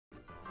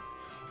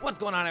What's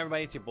going on,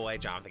 everybody? It's your boy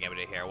Jonathan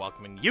GamerDuo here,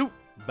 welcoming you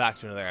back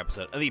to another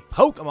episode of the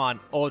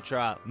Pokemon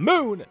Ultra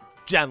Moon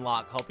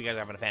Genlocke. Hope you guys are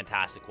having a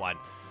fantastic one.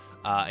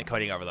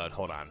 Encoding overload.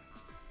 Hold on.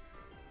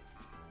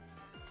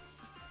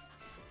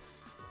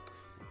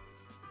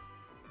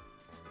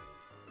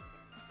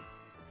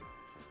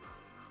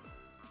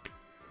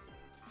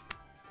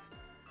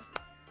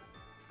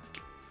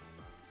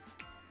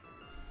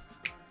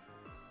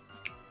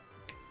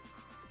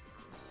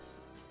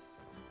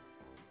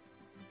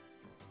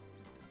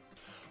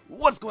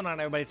 What's going on,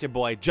 everybody? It's your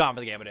boy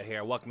Jonathan GamerDuo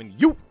here, welcoming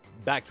you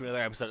back to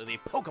another episode of the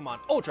Pokemon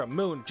Ultra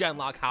Moon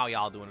Genlocke. How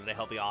y'all doing today?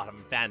 Hope y'all have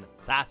a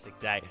fantastic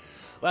day.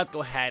 Let's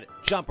go ahead,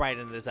 jump right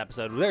into this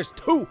episode. There's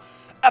 2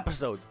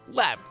 episodes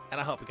left, and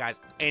I hope you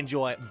guys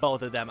enjoy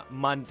both of them.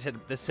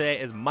 Today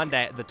is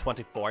Monday the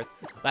 24th.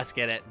 Let's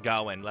get it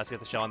going. Let's get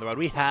the show on the road.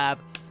 We have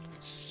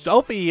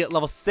Sophie,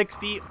 level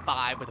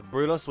 65 with a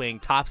Brutal Swing,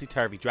 Topsy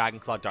Turvy, Dragon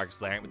Claw,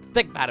 Darkest Lariat with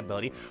Thick Fat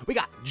ability. We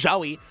got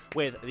Joey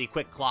with the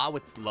Quick Claw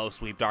with Low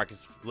Sweep,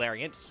 Darkest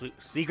Lariat,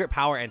 Secret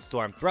Power, and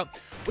Storm Throat.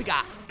 We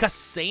got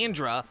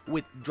Cassandra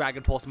with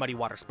Dragon Pulse, Muddy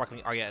Water,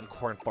 Sparkling Aria, and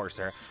Corn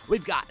Forcer.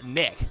 We've got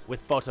Nick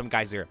with Photon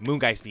Geyser,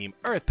 Moongeist Beam,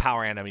 Earth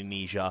Power, and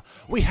Amnesia.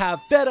 We have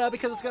Veta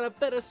because it's got a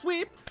Veta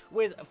Sweep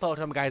with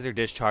Photon Geyser,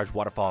 Discharge,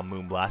 Waterfall,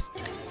 Moonblast.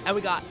 And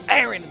we got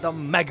Aaron the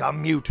Mega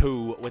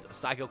Mewtwo with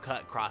Psycho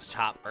Cut, Cross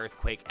Chop,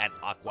 Earthquake, and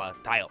Aqua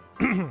Tile.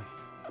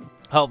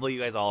 Hopefully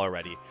you guys all are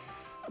ready.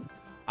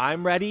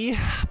 I'm ready,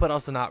 but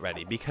also not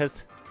ready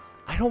because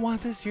I don't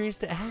want this series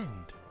to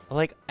end.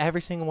 Like,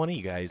 every single one of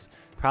you guys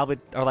probably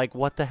are like,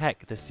 what the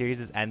heck? This series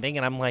is ending?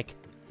 And I'm like,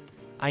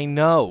 I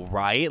know,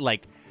 right?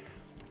 Like,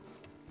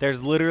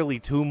 there's literally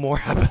 2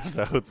 more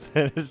episodes.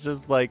 And it's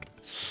just like,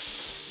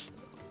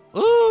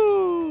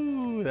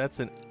 ooh, that's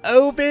an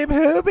oh babe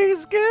hoopy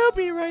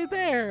scoopy right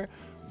there.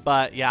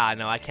 But yeah,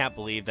 no, I can't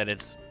believe that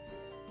it's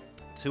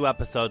 2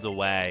 episodes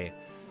away,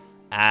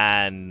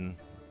 and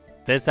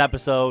this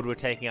episode we're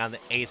taking on the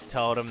 8th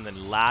totem, and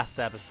then last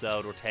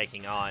episode we're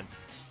taking on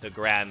the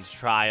Grand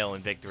Trial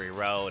and Victory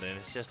Road, and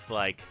it's just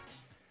like,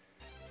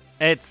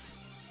 it's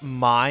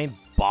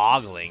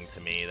mind-boggling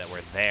to me that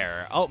we're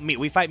there. Oh,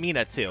 we fight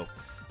Mina too.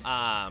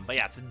 But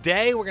yeah,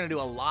 today we're gonna do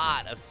a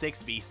lot of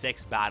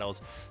 6v6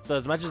 battles. So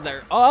as much as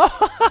they're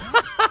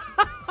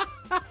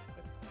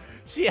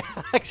she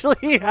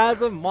actually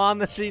has a mon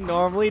that she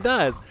normally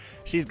does.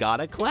 She's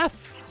got a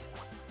Clef.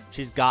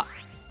 She's got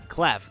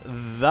Clef,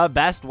 the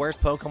best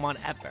worst Pokemon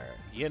ever.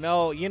 I don't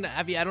know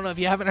if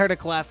you haven't heard of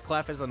Clef.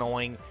 Clef is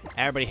annoying.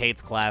 Everybody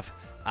hates Clef.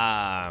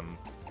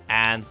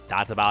 And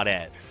that's about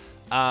it.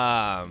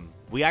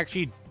 We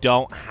actually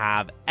don't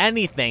have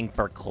anything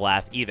for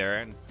Clef either,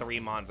 and 3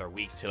 mons are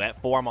weak to it.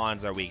 4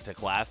 mons are weak to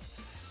Clef.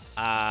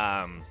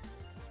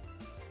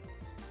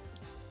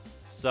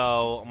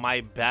 So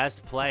my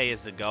best play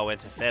is to go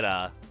into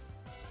Fitta.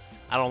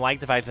 I don't like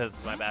the fact that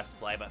it's my best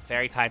play, but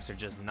Fairy types are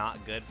just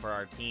not good for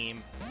our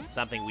team.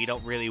 Something we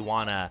don't really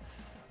want to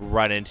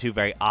run into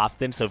very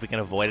often, so if we can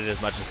avoid it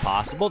as much as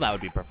possible, that would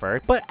be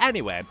preferred. But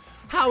anyway,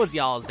 how has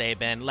y'all's day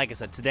been? Like I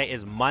said, today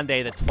is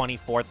Monday the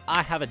 24th.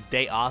 I have a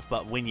day off,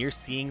 but when you're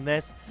seeing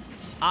this,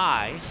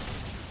 Ow!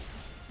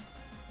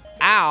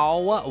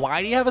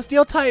 Why do you have a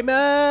Steel type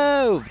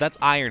move? That's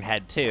Iron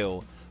Head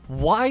too.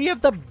 Why do you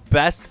have the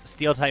best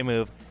Steel type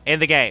move in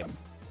the game?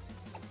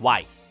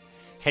 Why?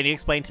 Can you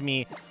explain to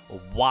me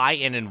why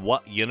and in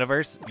what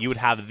universe you would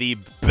have the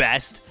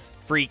best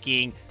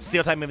freaking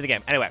Steel type move in the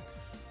game? Anyway,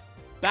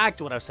 back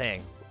to what I was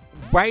saying.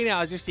 Right now,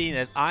 as you're seeing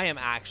this, I am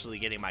actually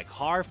getting my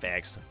car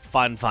fixed.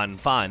 Fun, fun,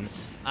 fun.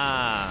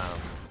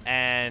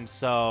 And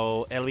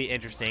so it'll be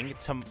interesting.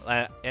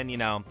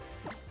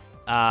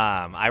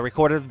 I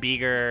recorded the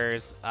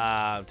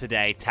Beegers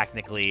today,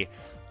 technically.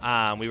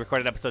 We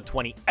recorded episode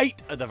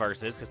 28 of the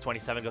Versus, because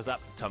 27 goes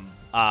up to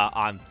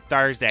on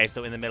Thursday,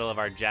 so in the middle of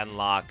our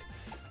Genlocke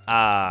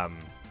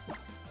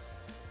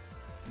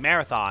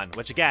marathon,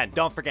 which again,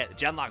 don't forget, the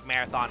Genlocke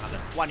marathon on the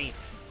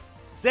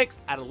 26th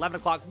at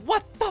 11 o'clock.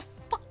 What the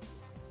fuck?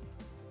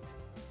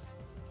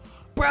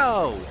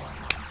 Bro,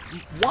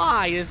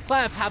 why does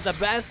Clef have the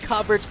best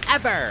coverage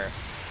ever?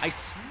 I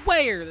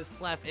swear this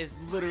Clef is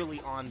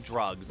literally on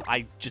drugs.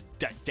 I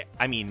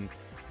mean,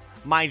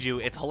 mind you,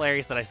 it's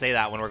hilarious that I say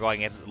that when we're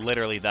going against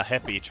literally the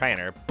hippie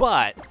trainer,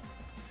 but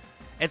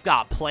it's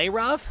got Play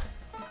Rough,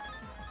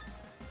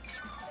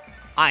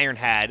 Iron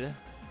Head,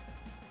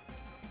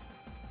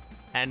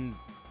 and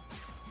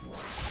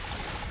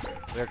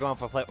we're going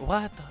for play.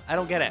 What? I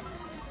don't get it.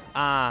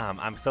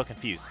 I'm so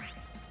confused.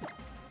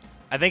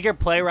 I think you're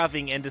play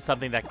roughing into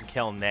something that can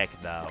kill Nick,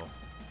 though.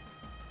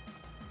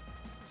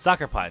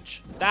 Sucker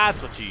Punch.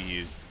 That's what you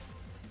used.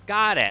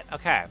 Got it.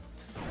 Okay.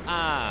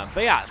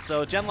 But yeah,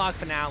 so Genlocke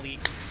finale,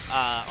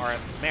 or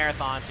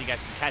marathon, so you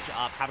guys can catch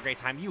up. Have a great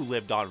time. You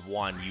lived on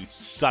 1, you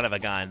son of a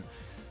gun.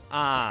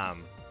 But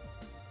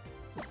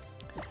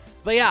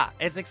yeah,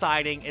 it's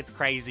exciting. It's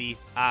crazy.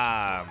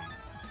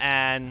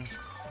 And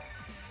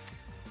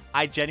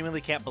I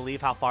genuinely can't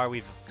believe how far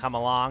we've come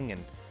along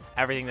and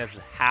everything that's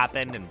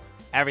happened and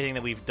everything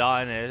that we've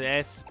done.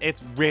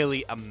 It's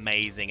really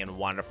amazing and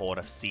wonderful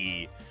to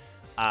see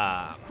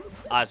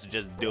us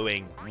just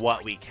doing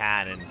what we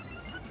can and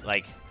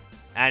like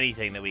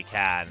anything that we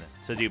can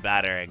to do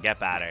better and get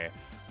better.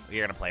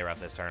 You're gonna play rough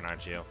this turn,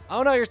 aren't you?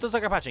 Oh no, you're still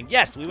sucker punching.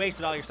 Yes, we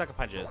wasted all your sucker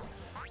punches.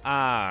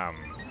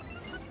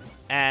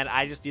 And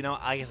I just, you know,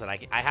 like I said,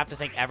 I have to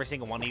thank every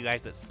single one of you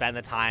guys that spend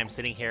the time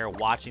sitting here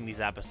watching these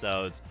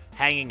episodes,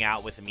 hanging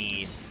out with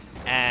me,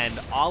 and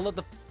all of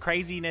the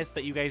craziness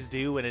that you guys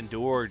do and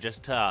endure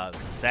just to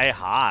say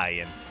hi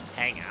and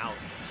hang out.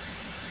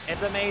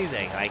 It's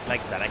amazing. Like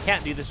I said, I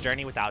can't do this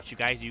journey without you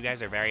guys. You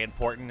guys are very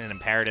important and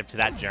imperative to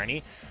that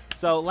journey.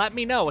 So let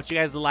me know what you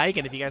guys like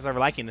and if you guys are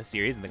liking this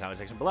series in the comment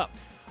section below.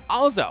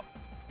 Also,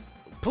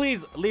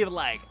 please leave a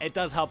like. It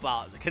does help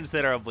out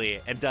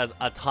considerably and does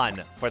a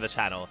ton for the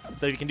channel.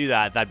 So if you can do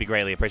that, that'd be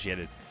greatly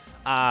appreciated.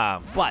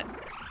 But,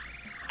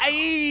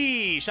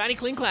 hey, shiny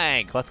cling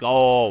clank. Let's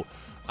go.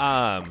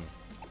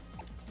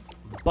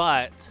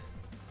 But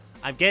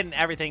I'm getting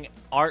everything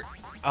art.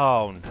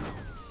 Oh no.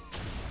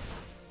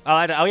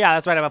 Oh yeah,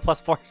 that's right. I'm a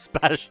 +4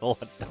 special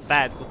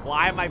defense.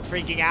 Why am I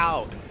freaking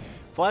out?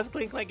 Plus,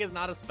 Clink Clank is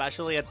not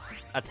especially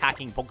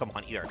attacking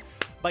Pokemon either.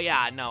 But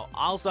yeah, no.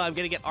 Also, I'm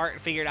gonna get art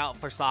figured out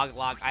for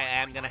Genlocke. I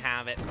am gonna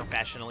have it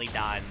professionally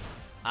done,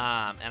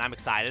 and I'm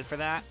excited for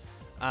that.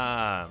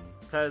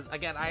 Because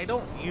again, I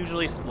don't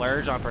usually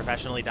splurge on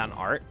professionally done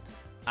art.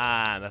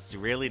 That's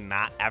really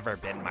not ever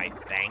been my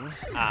thing.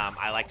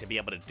 I like to be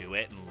able to do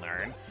it and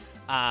learn.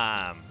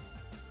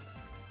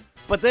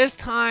 But this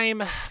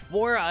time,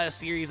 for a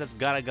series that's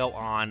gonna go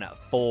on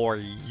for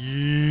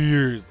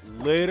years,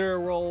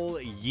 literal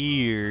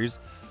years.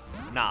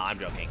 Nah, I'm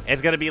joking.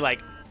 It's gonna be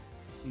like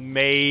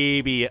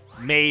maybe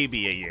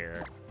a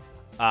year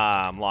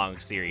long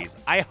series.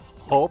 I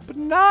hope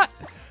not.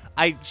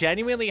 I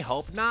genuinely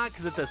hope not,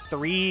 because it's a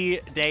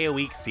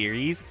 3-day-a-week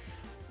series.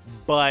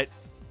 But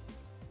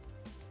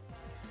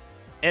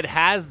it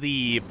has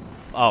the...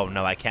 Oh,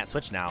 no, I can't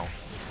switch now.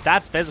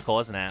 That's physical,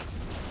 isn't it?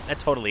 It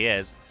totally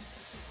is.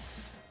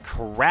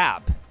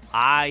 Crap.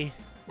 I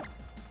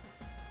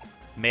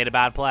made a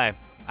bad play.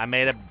 I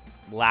made a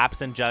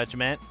lapse in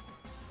judgment.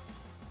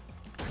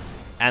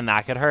 And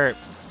that could hurt.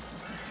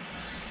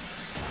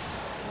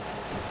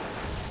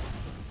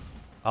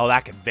 Oh,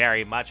 that could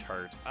very much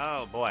hurt.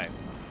 Oh, boy.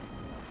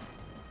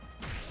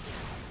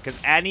 Because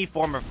any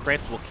form of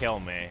crits will kill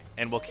me.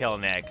 And will kill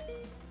Nick.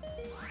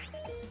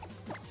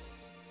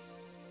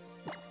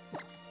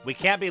 We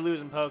can't be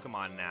losing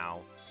Pokemon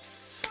now.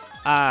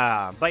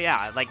 But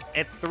yeah, like,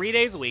 it's 3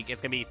 days a week.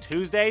 It's gonna be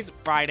Tuesdays,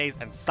 Fridays,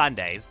 and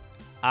Sundays.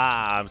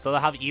 So they'll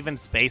have even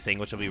spacing,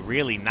 which will be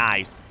really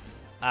nice.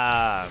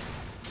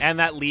 And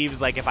that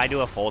leaves, like, if I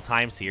do a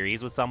full-time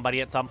series with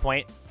somebody at some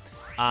point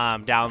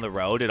down the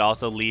road, it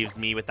also leaves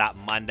me with that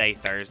Monday,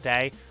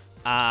 Thursday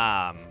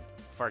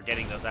for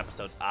getting those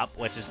episodes up,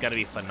 which is gonna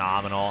be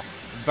phenomenal.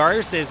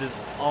 Versus is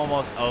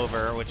almost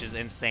over, which is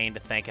insane to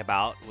think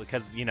about,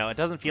 because, you know, it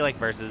doesn't feel like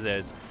Versus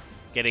is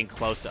getting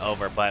close to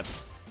over, but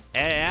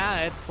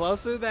yeah, it's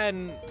closer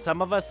than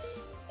some of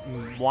us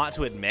want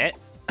to admit.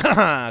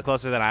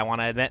 Closer than I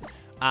want to admit.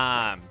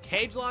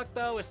 Cage Lock,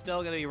 though, is still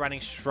going to be running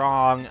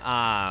strong.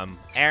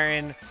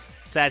 Aaron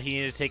said he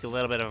needed to take a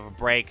little bit of a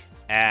break,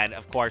 and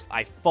of course,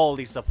 I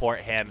fully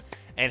support him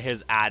in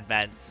his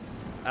advents.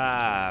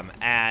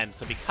 And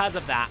so because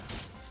of that,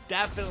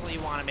 definitely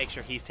want to make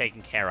sure he's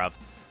taken care of.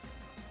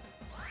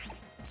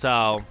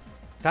 So,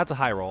 that's a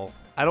high roll.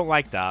 I don't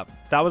like that.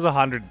 That was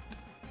 100.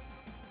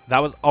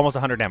 That was almost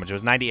 100 damage. It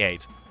was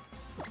 98.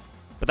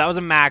 But that was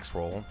a max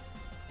roll.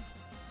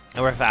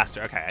 And we're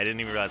faster. Okay, I didn't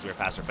even realize we were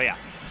faster. But yeah,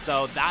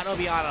 so that'll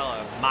be on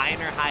a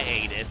minor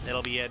hiatus.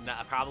 It'll be in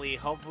probably,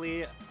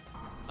 hopefully,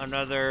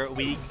 another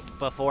week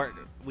before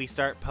we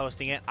start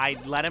posting it. I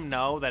let him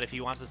know that if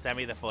he wants to send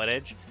me the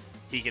footage,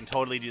 he can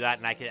totally do that,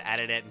 and I can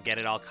edit it and get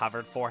it all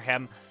covered for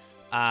him.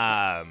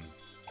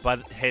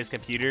 But his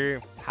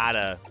computer had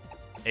a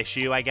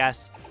issue, I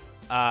guess.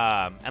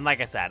 And like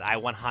I said, I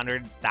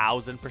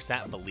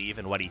 100,000% believe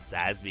in what he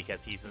says,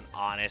 because he's an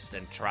honest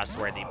and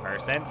trustworthy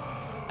person.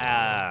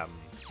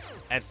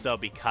 And so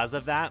because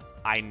of that,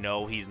 I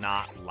know he's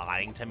not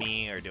lying to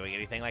me or doing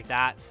anything like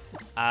that.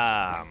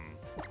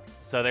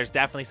 So there's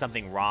definitely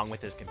something wrong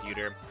with his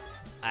computer.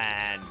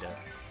 And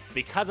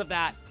because of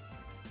that,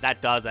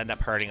 that does end up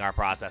hurting our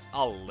process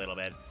a little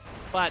bit.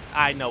 But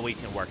I know we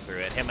can work through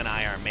it. Him and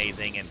I are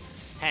amazing and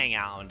hang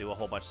out and do a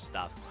whole bunch of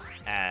stuff.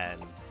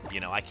 And, you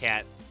know, I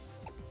can't...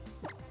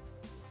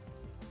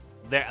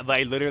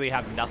 They literally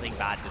have nothing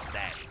bad to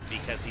say,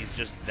 because he's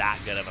just that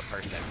good of a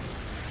person.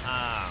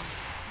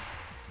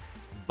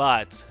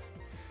 But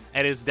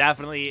it is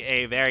definitely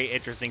a very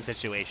interesting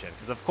situation,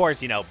 because of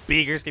course, you know,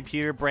 Beaker's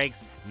computer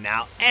breaks,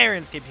 now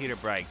Aaron's computer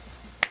breaks.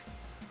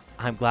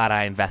 I'm glad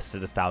I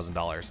invested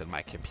 $1,000 in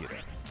my computer.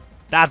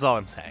 That's all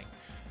I'm saying.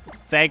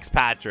 Thanks,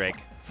 Patrick,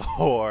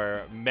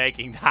 for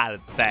making that a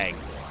thing.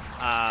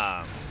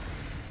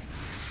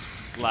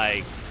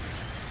 Like,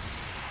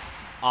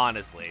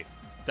 honestly,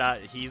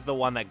 that he's the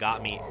one that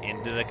got me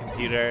into the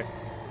computer,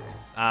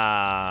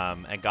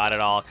 and got it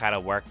all kind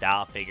of worked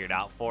out, figured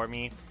out for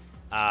me.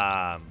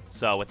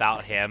 So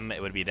without him,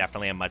 it would be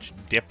definitely a much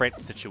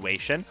different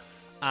situation.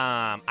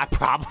 I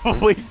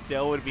probably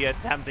still would be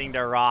attempting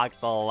to rock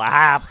the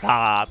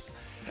laptops,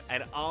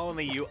 and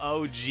only you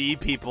OG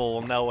people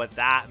will know what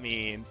that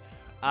means.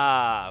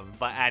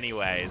 But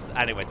anyway,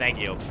 thank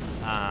you,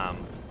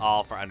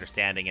 all for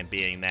understanding and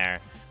being there.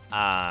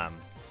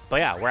 But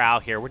yeah, we're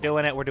out here, we're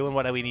doing it, we're doing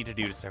what we need to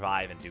do to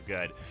survive and do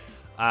good.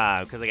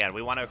 Because again,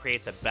 we want to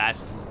create the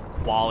best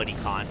quality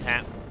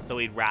content, so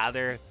we'd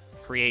rather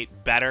create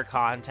better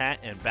content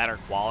and better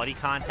quality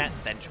content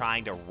than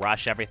trying to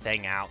rush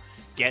everything out,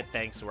 get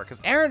things to work.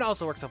 Because Aaron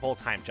also works a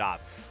full-time job.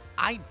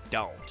 I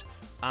don't.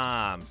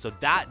 So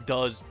that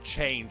does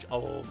change a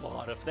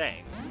lot of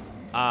things.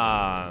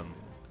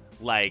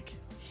 Like,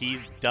 he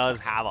does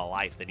have a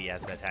life that he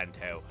has to attend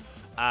to.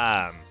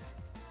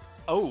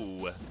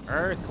 Oh,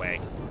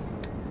 earthquake.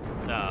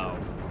 So,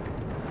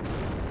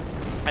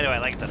 anyway,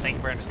 like I said, thank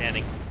you for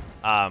understanding.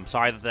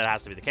 Sorry that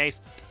has to be the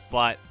case,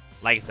 but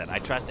like I said, I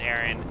trust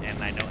Aaron,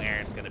 and I know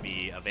Aaron's going to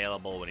be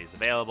available when he's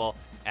available,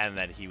 and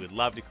that he would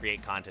love to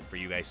create content for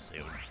you guys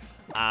soon.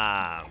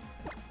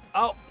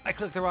 Oh, I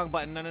clicked the wrong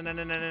button. No.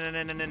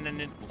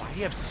 Why do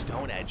you have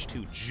Stone Edge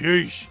too?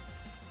 Jeesh.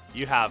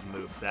 You have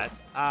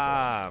movesets.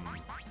 I'm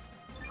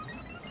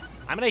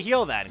going to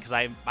heal then, because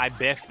I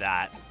biffed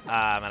that,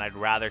 and I'd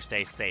rather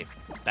stay safe.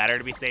 Better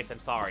to be safe than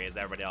sorry, as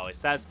everybody always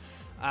says.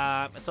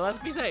 So let's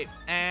be safe.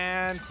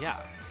 And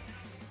yeah.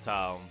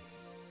 So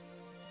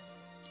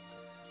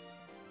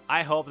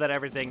I hope that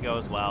everything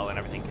goes well and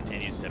everything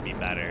continues to be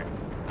better.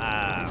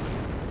 And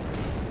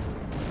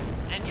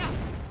yeah.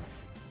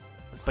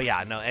 But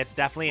yeah, no, it's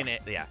definitely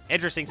an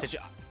interesting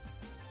situation.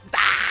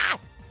 Ah!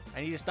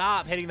 I need to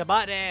stop hitting the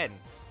button.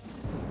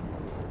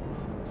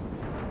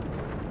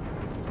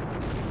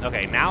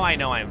 Okay, now I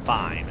know I'm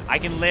fine. I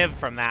can live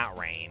from that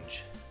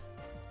range.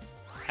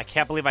 I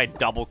can't believe I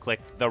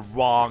double-clicked the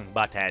wrong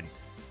button.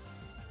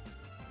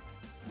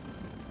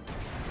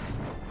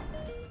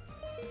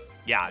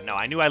 Yeah, no,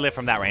 I knew I lived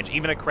from that range.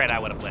 Even a crit, I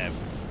would have lived.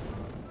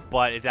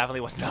 But it definitely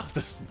was not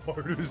the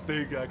smartest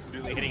thing,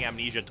 accidentally hitting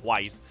amnesia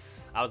twice.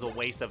 That was a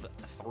waste of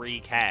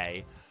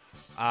 3K,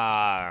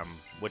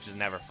 which is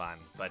never fun.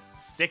 But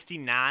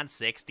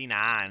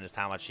 69.69 is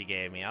how much she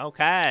gave me.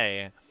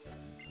 Okay.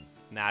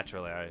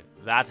 Naturally,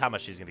 that's how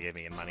much she's gonna give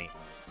me in money.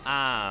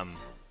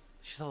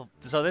 So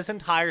this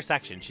entire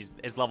section,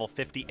 is level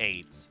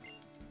 58,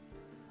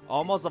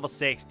 almost level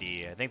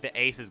 60. I think the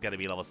ace is gonna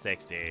be level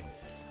 60.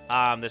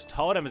 This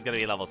totem is gonna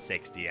be level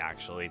 60.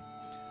 Actually,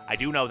 I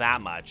do know that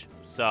much.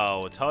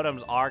 So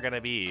totems are gonna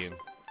be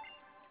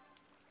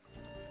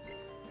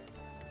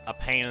a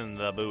pain in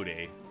the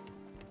booty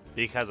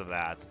because of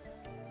that.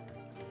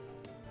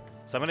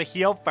 So I'm gonna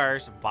heal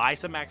first, buy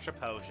some extra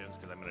potions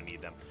because I'm gonna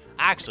need them.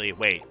 Actually,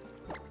 wait.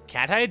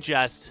 Can't I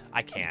adjust?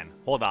 I can.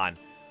 Hold on.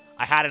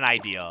 I had an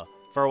idea.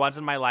 For once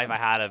in my life, I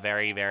had a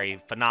very,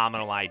 very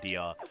phenomenal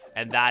idea.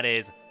 And that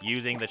is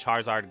using the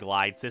Charizard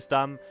Glide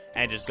system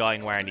and just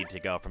going where I need to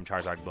go from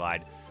Charizard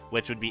Glide.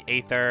 Which would be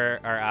Aether,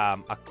 or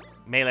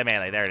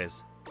Melee. There it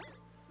is.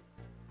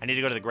 I need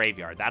to go to the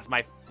graveyard. That's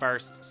my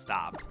first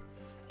stop.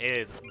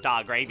 Is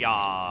the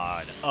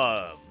Graveyard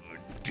of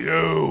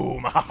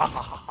Doom.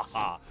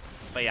 But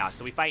yeah,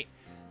 so we fight.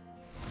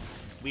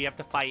 We have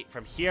to fight.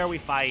 From here, we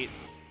fight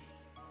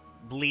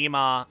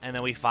Blima, and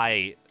then we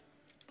fight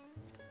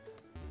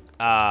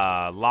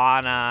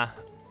Lana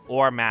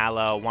or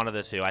Mallow, one of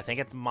the two. I think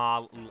it's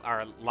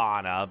or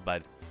Lana,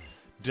 but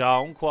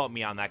don't quote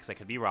me on that because I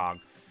could be wrong.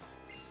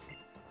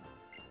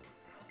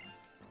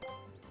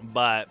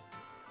 But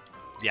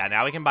yeah,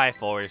 now we can buy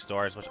full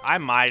restores, which I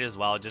might as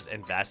well just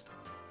invest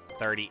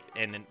 30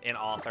 in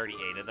all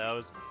 38 of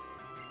those,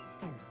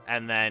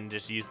 and then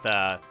just use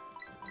the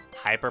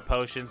hyper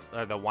potions,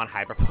 or the one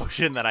hyper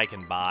potion that I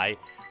can buy,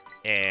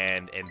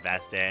 and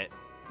invest it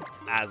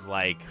as,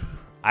 like,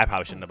 I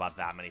probably shouldn't have bought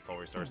that many full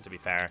restores, to be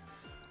fair.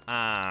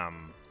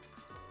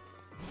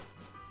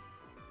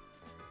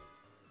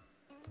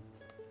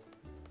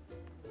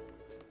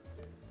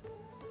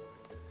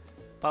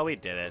 But we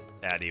did it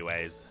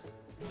anyways.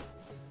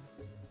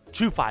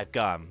 Chew 5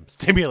 gum.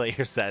 Stimulate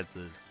your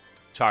senses.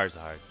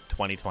 Charizard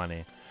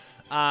 2020.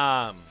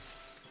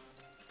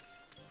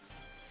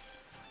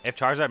 If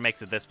Charizard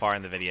makes it this far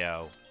in the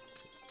video,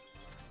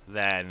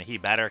 then he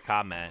better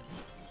comment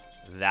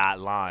that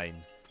line.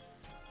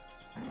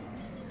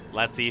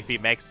 Let's see if he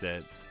makes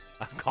it.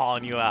 I'm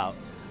calling you out.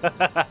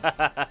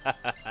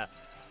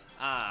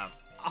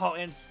 Oh,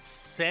 and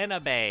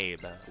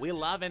Cinnababe. We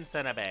love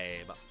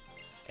Cinnababe.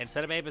 And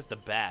Cinnababe is the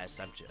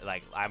best.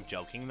 I'm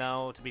joking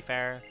though, to be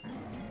fair.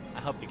 I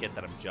hope you get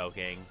that I'm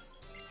joking.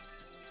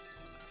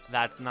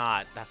 That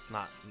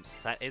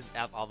is,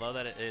 although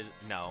that it is,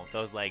 no,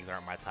 those legs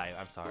aren't my type.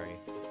 I'm sorry.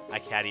 I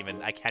can't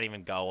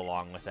even go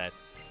along with it.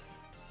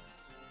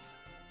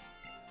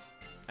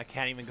 I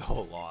can't even go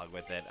along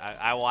with it.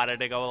 I wanted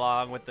to go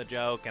along with the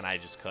joke, and I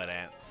just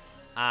couldn't.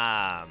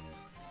 I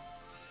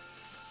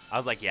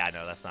was like, yeah,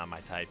 no, that's not my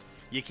type.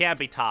 You can't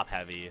be top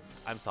heavy.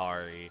 I'm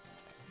sorry.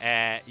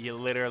 You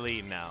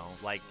literally know.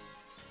 Like,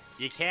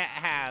 you can't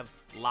have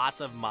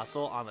lots of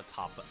muscle on the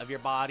top of your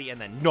body and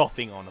then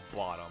nothing on the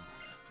bottom.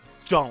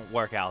 Don't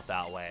work out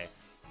that way.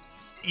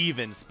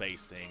 Even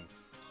spacing.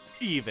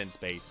 Even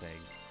spacing.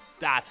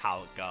 That's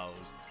how it goes.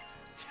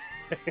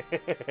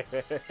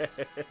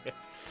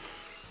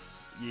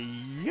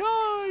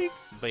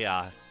 Yikes. But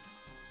yeah.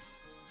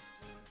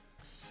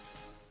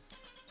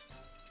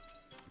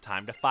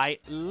 Time to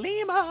fight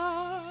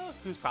Lima,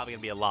 who's probably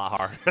gonna be a lot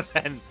harder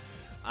than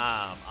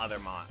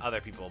other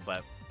people,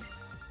 but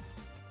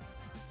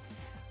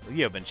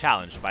you have been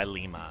challenged by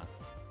Lima.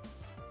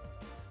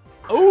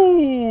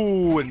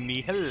 Ooh,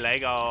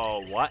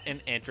 Nihilego. What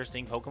an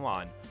interesting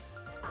Pokemon.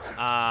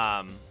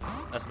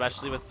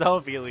 Especially with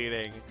Sophie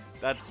leading.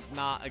 That's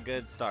not a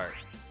good start.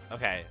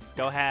 Okay,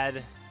 go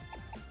ahead.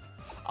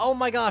 Oh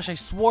my gosh, I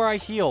swore I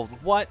healed.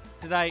 What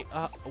did I,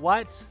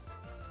 what?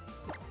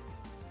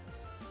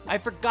 I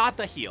forgot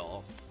to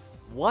heal.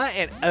 What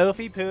an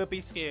oofy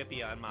poopy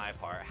scoopy on my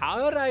part.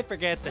 How did I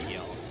forget to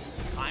heal?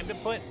 Time to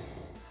put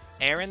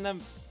Aaron the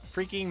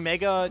freaking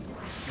Mega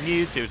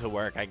Mewtwo to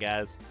work, I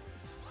guess.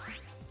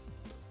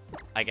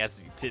 I guess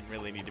it didn't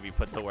really need to be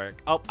put to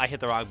work. Oh, I hit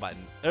the wrong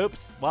button.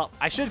 Oops. Well,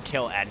 I should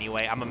kill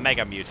anyway. I'm a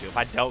Mega Mewtwo. If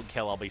I don't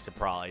kill, I'll be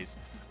surprised.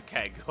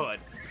 Okay, good.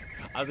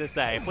 I was gonna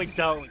say, if we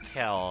don't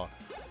kill,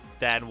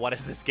 then what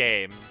is this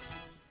game?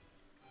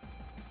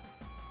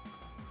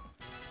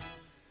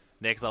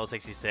 Nick's level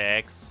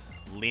 66.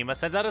 Lima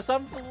sends out a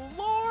Sunflora.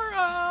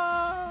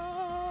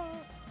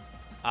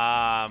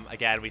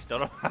 Again, we still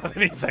don't have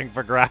anything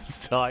for grass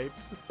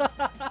types.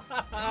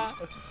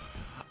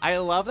 I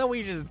love that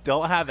we just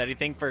don't have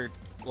anything for,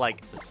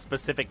 like,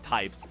 specific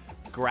types.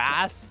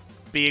 Grass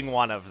being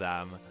one of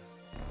them.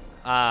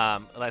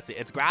 Let's see.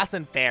 It's grass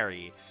and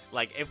fairy.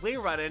 Like, if we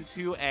run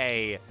into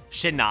a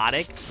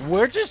Shiinotic,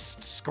 we're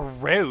just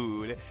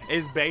screwed,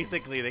 is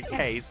basically the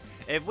case.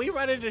 If we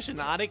run into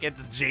Shiinotic,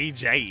 it's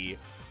JJ.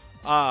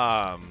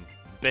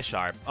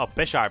 Bisharp. Oh,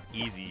 Bisharp,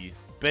 easy.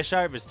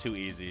 Bisharp is too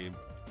easy.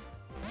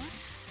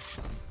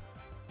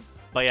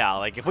 But yeah,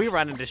 like, if we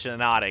run into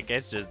Shiinotic,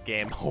 it's just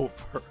game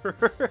over.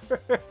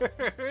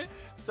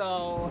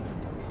 So,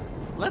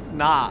 let's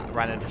not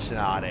run into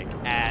Shiinotic,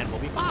 and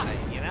we'll be fine,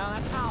 you know?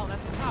 That's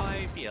how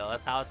I feel.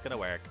 That's how it's gonna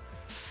work.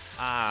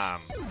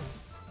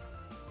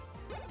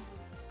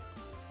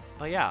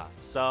 But yeah,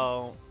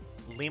 so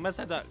Lima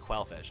sends out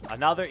Quellfish.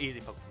 Another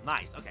easy Pokemon.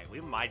 Nice. Okay,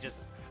 we might just...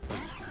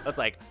 Let's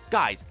like,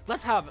 guys,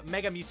 let's have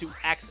Mega Mewtwo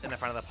X in the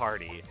front of the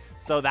party.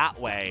 So that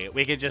way,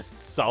 we can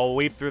just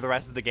sweep through the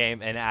rest of the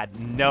game and add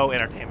no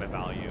entertainment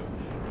value.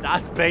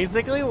 That's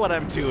basically what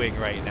I'm doing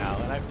right now,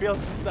 and I feel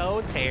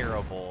so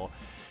terrible.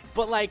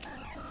 But like,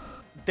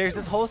 there's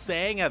this whole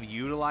saying of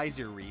utilize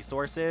your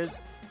resources,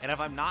 and if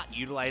I'm not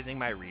utilizing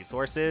my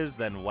resources,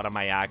 then what am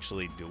I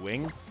actually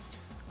doing?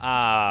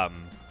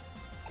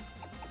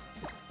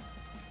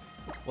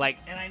 Like,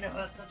 and I know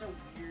that's such a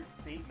weird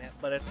statement,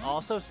 but it's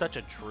also such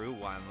a true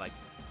one. Like,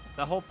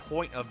 the whole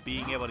point of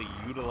being able to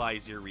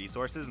utilize your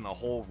resources and the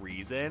whole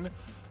reason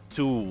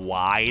to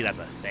why that's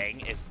a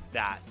thing is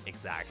that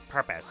exact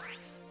purpose.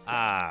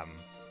 Got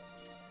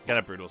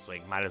a Brutal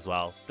Swing, might as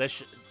well.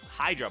 This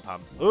Hydro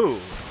Pump, ooh.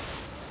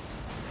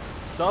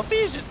 Sophie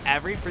is just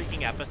every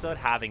freaking episode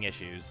having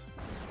issues.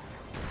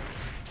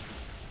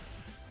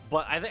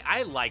 But I think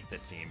I like the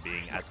team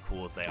being as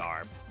cool as they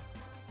are.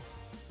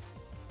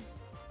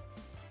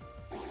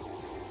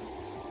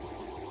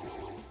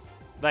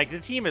 Like,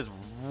 the team is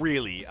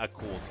really a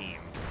cool team.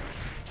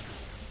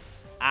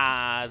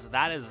 As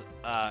that is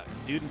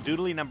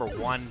Doodly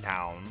 #1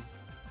 down.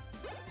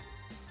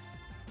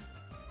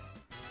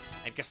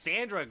 And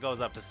Cassandra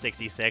goes up to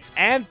 66.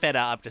 And Feta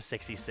up to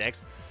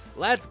 66.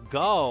 Let's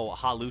go,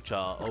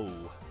 Halucha.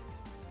 Oh.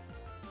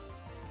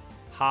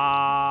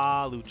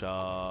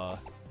 Halucha.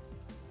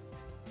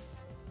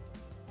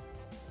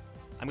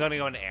 I'm going to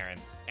go into Aaron.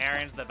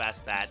 Aaron's the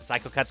best bet.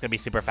 Psycho Cut's going to be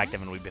super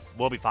effective and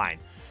we'll be fine.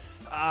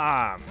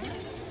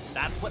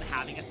 That's what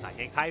having a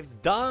Psychic type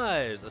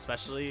does,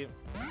 especially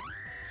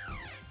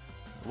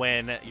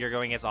when you're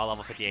going against all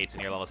level 58s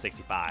and you're level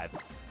 65.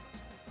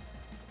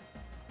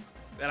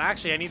 And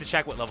actually, I need to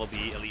check what level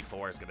the Elite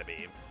Four is going to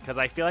be, because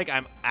I feel like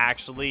I'm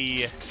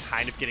actually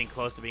kind of getting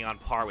close to being on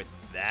par with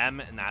them,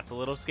 and that's a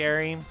little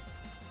scary.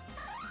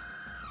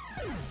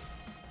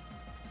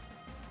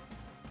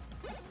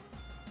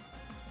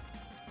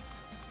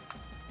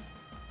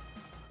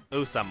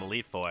 Ooh, some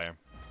Elite Four.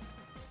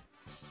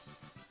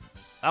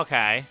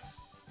 Okay.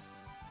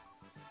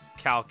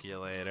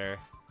 Calculator.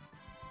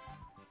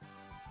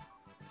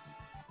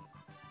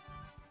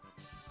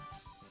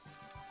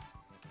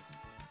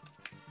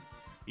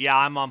 Yeah,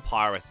 I'm on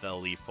par with the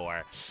Elite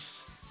Four.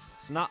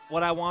 It's not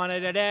what I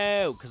wanted to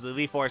do, because the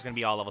Elite Four is going to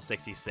be all level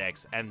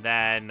 66. And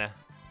then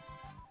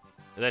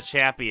the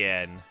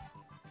champion.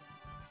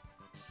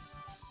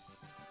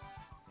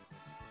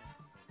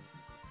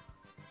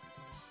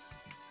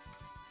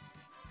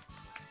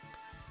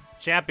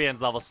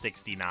 Champion's level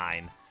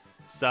 69.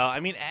 So, I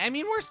mean,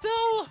 we're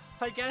still,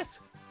 I guess,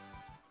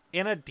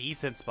 in a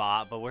decent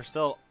spot, but we're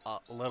still a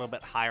little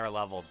bit higher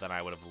level than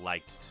I would have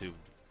liked to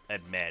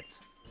admit.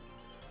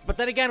 But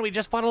then again, we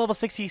just fought a level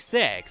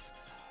 66.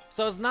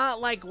 So it's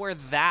not like we're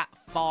that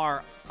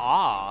far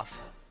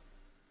off.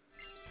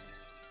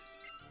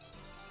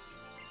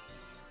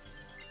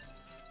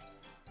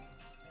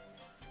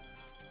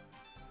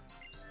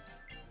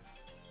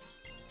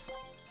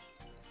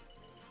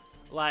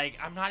 Like,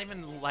 I'm not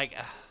even, like,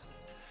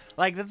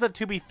 this is a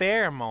to be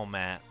fair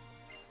moment.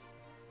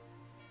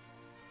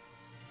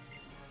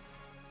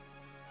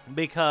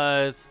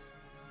 Because,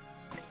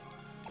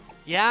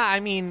 yeah, I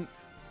mean,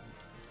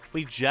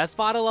 we just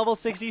fought a level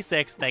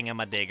 66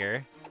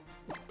 thingamadigger.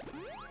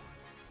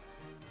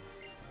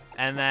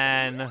 And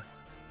then,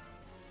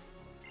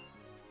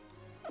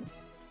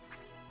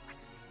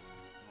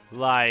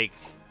 like,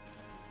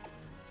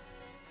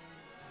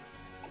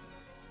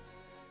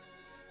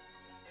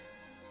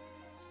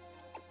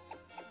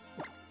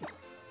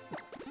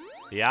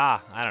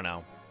 yeah, I don't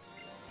know.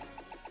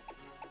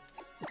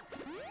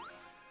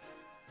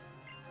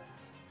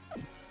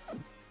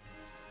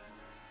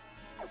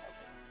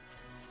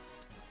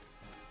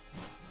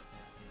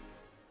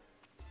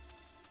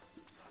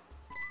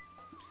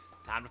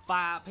 Time to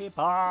fight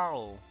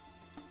people.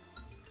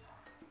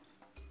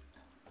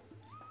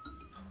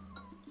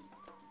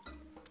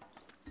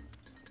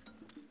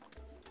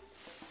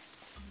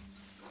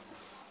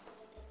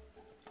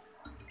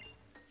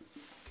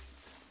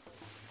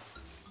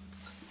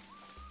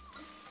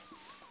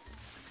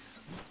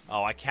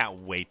 Oh, I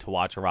can't wait to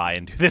watch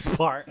Ryan do this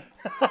part.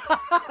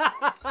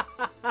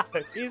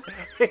 he's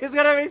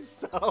gonna be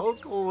so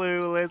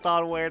clueless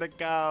on where to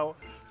go.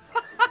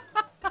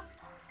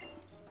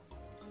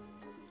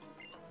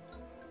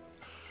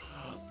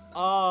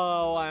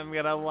 Oh, I'm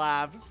gonna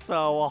laugh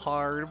so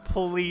hard.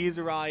 Please,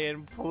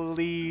 Ryan,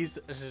 please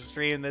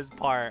stream this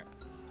part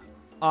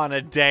on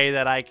a day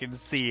that I can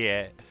see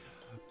it.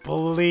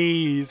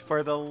 Please,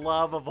 for the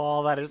love of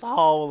all that is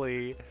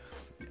holy.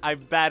 I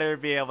better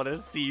be able to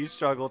see you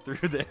struggle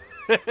through this.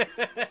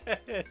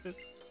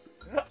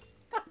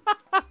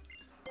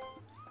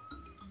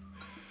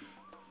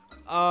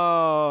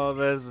 Oh,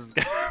 this is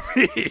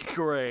gonna be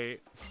great.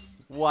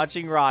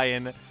 Watching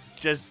Ryan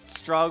just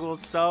struggle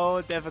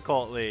so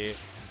difficultly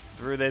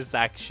through this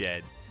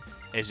section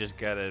is just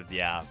gonna,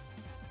 yeah.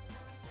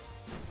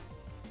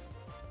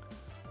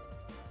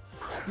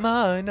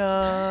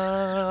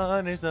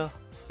 Minun is the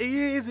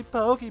easy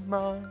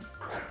Pokemon.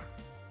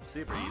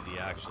 Super easy,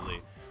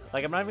 actually.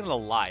 Like, I'm not even gonna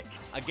lie.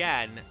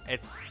 Again,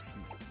 it's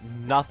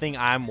nothing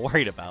I'm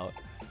worried about.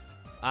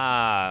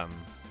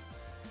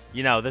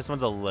 You know, this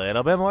one's a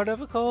little bit more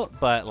difficult,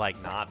 but,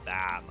 like, not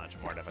that much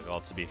more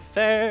difficult, to be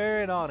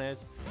fair and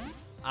honest.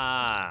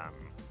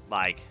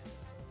 Like,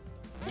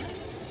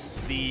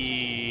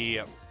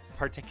 the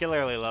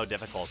particularly low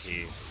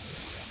difficulty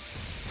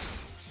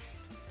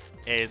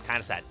is kind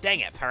of sad.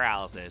 Dang it,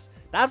 paralysis.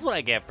 That's what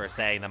I get for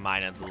saying the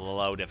Minun's a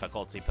low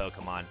difficulty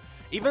Pokemon.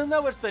 Even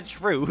though it's the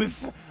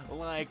truth,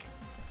 like,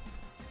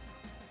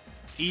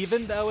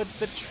 even though it's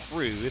the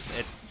truth,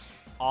 it's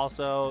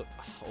also,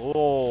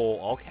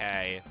 oh,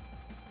 okay.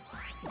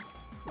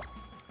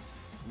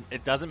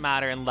 It doesn't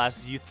matter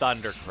unless you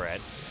Thunder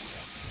Crit.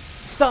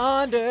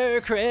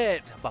 Thunder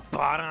Crit!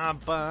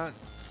 Ba-ba-da-ba.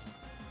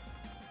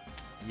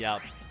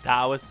 Yep,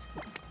 that was,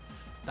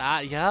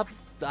 that, yep,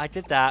 I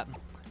did that.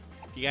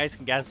 If you guys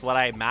can guess what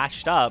I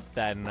mashed up,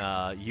 then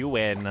you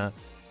win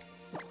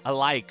a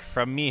like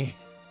from me.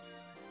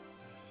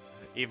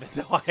 Even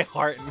though I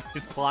heart and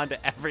respond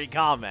to every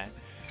comment.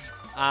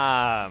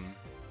 Well,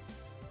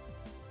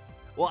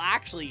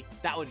 actually,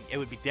 it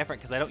would be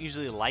different because I don't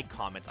usually like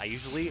comments. I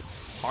usually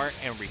heart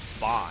and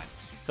respond.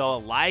 So a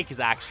like is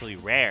actually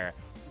rare.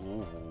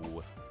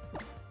 Ooh,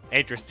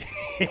 interesting.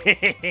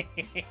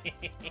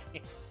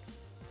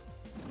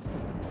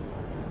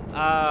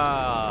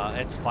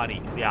 It's funny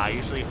because yeah, I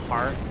usually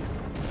heart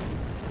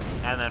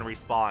and then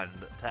respond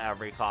to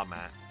every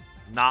comment.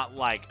 Not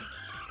like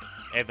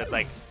if it's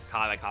like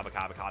comment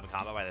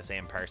by the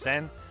same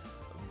person,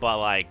 but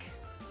like,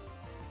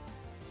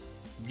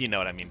 you know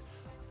what I mean.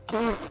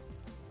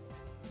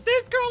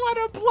 This girl had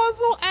a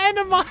Plusle and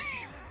a Minun.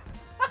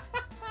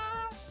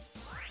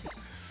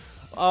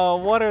 Oh,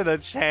 what are the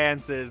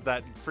chances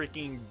that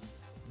freaking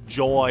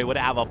Joy would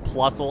have a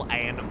Plusle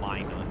and a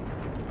Minun?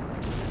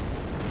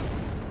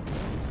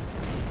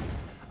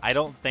 I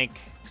don't think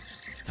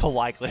the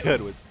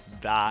likelihood was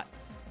that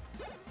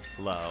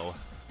low.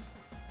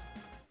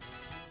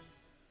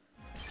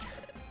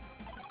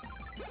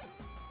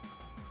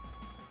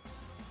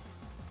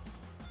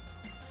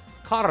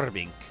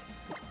 Carbink.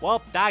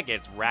 Well, that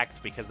gets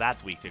wrecked because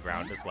that's weak to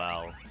ground as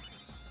well.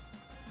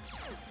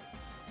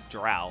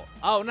 Drought.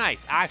 Oh,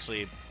 nice.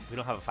 Actually, we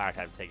don't have a fire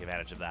type to take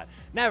advantage of that.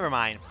 Never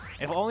mind.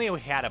 If only we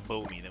had a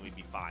Boomy, then we'd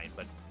be fine,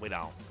 but we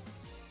don't.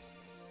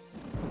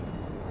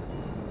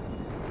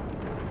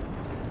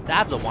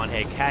 That's a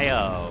one-hit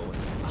KO.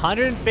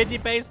 150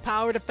 base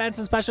power defense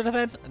and special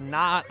defense.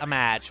 Not a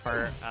match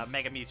for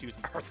Mega Mewtwo's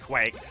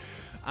Earthquake.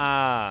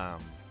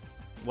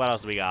 What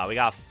else do we got? We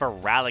got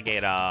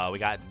Feraligatr. We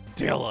got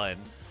Dylan.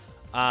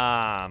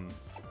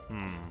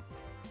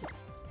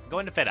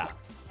 Going to fit up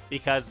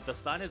because the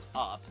sun is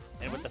up,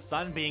 and with the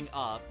sun being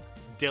up,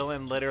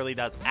 Dylan literally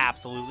does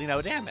absolutely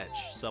no damage.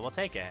 So we'll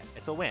take it.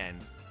 It's a win.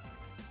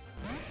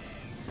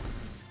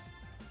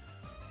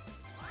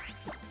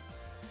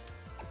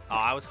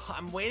 Oh,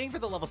 I'm waiting for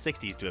the level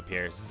 60s to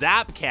appear.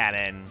 Zap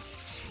Cannon.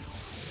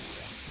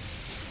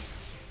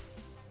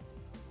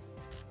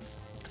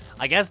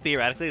 I guess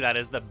theoretically that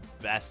is the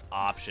best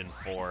option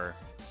for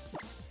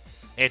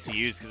it to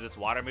use because its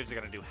water moves are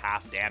going to do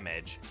half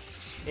damage.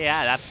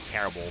 Yeah, that's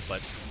terrible,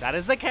 but that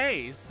is the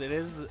case. It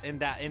is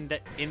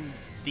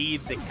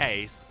indeed the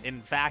case.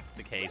 In fact,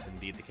 the case.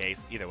 Indeed the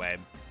case. Either way.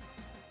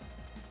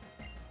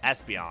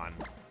 Espeon.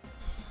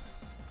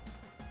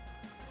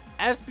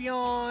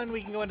 Espeon,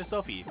 we can go into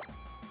Sophie.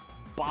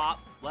 Bop,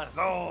 let's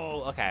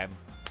go. Okay.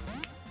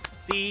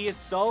 See,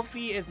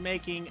 Sophie is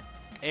making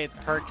it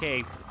her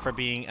case for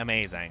being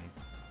amazing.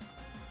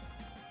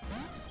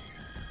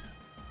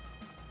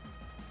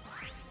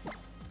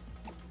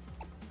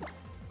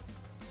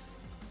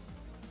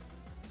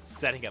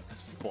 Setting up the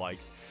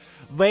spikes.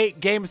 Late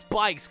game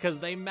spikes because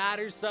they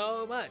matter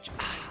so much.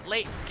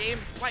 Late game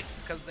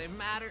spikes because they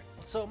matter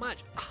so much.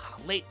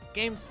 Late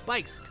game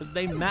spikes because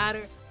they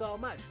matter so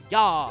much.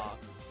 Yeah.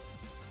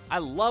 I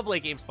love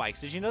late game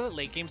spikes. Did you know that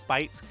late game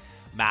spikes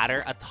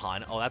matter a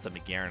ton? Oh, that's a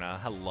Magarna.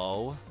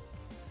 Hello.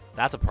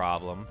 That's a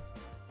problem.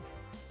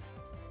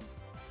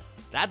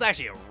 That's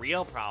actually a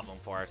real problem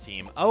for our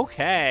team.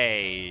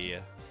 Okay.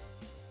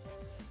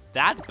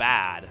 That's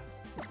bad.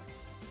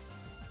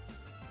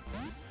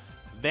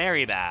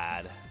 Very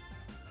bad.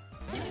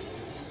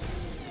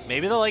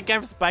 Maybe the late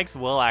game spikes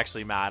will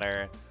actually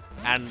matter,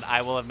 and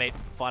I will have made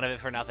fun of it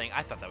for nothing.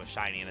 I thought that was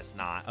shiny, and it's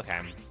not. Okay.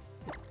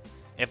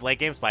 If late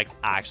game spikes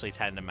actually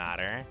tend to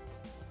matter,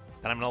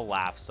 then I'm gonna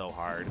laugh so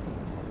hard.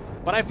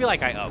 But I feel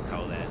like I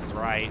OHKO this,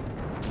 right?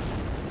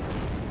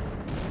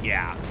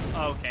 Yeah.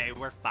 Okay,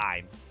 we're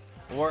fine.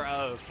 We're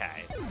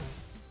okay.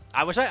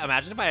 I wish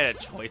imagine if I had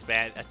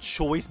a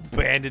choice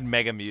banded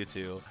Mega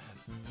Mewtwo.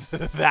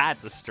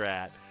 That's a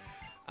strat.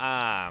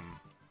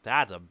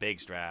 That's a big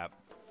strap.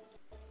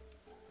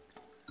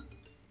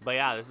 But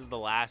yeah, this is the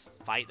last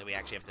fight that we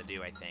actually have to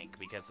do, I think,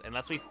 because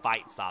unless we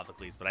fight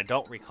Sophocles, but I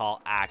don't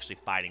recall actually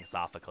fighting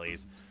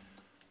Sophocles.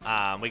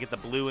 We get the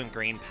blue and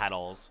green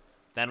petals,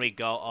 then we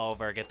go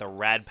over, get the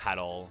red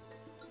petal,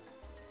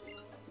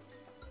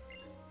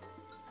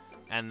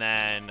 and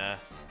then, yeah,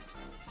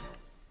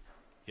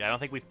 I don't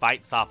think we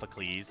fight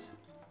Sophocles.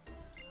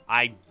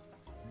 I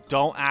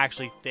don't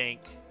actually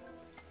think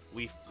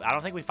I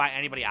don't think we fight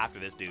anybody after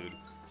this dude.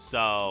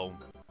 So,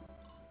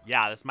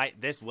 yeah,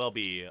 this will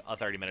be a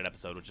 30-minute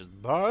episode, which is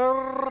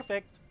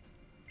perfect.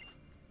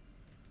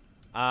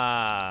 It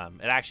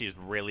actually is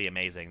really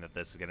amazing that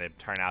this is gonna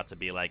turn out to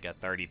be like a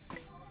 32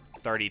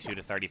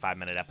 to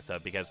 35-minute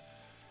episode because,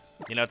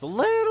 you know, it's a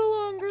little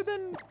longer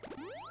than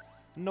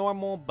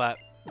normal, but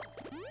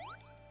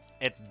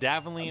it's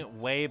definitely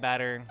way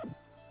better.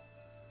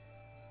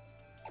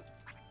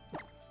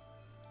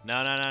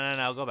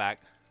 No, go back.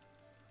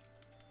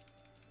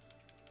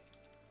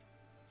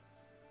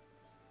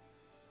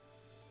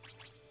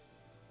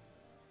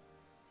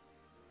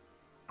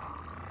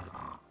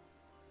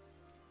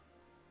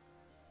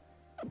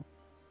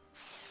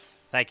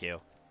 Thank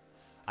you.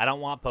 I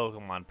don't want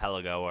Pokemon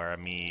Pelago or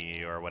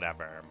me or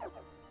whatever.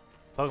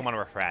 Pokemon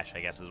Refresh,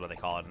 I guess is what they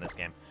call it in this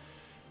game.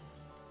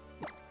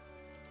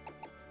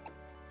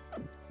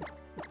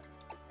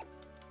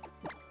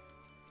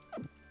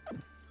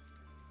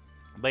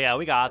 But yeah,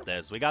 we got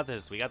this. We got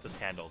this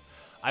handled.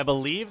 I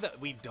believe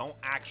that we don't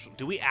actually...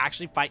 Do we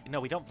actually fight... No,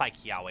 we don't fight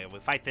Kiawe. We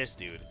fight this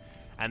dude.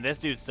 And this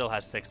dude still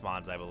has 6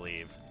 mons, I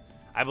believe.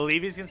 I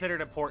believe he's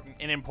considered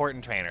an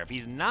important trainer. If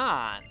he's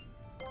not...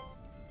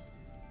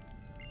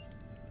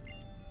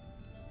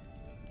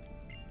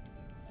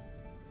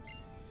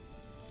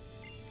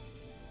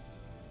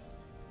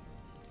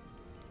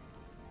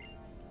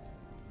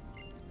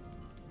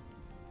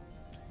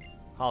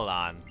 Hold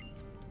on.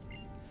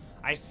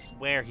 I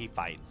swear he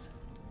fights.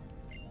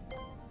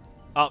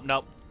 Oh,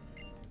 nope.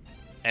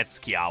 It's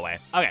Kiawe.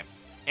 Okay.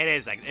 It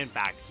is, like, in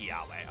fact,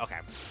 Kiawe. Okay.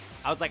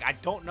 I was like, I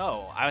don't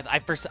know. I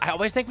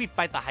always think we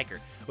fight the hiker,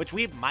 which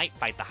we might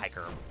fight the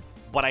hiker,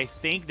 but I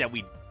think that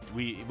we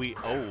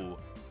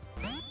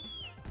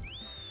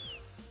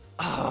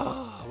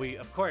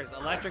of course,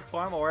 electric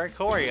form or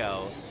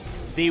Choreo.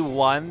 The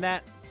one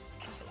that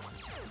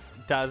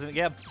doesn't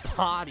get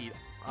bodied.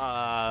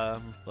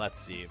 Let's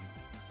see.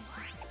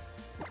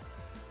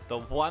 The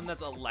one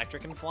that's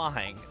electric and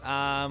flying.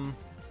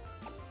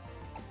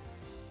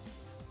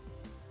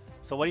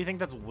 So what do you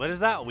think what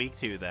is that weak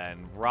to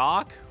then?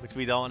 Rock, which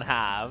we don't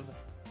have.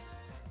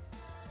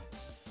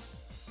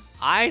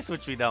 Ice,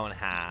 which we don't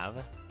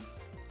have.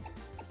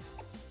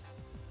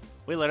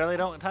 We literally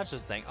don't touch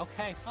this thing.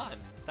 Okay, fun.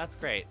 That's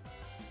great.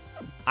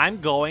 I'm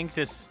going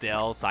to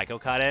still Psycho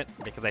Cut it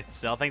because I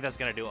still think that's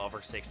going to do over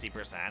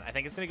 60%. I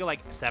think it's going to go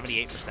like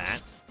 78%.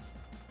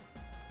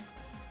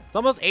 It's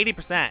almost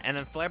 80%, and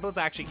then Flare Blitz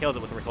actually kills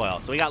it with Recoil,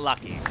 so we got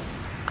lucky.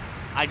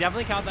 I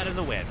definitely count that as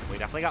a win. We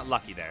definitely got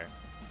lucky there.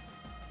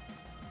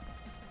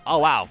 Oh,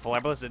 wow.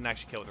 Flare didn't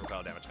actually kill with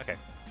repel damage. Okay.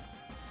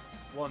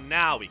 Well,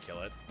 now we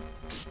kill it.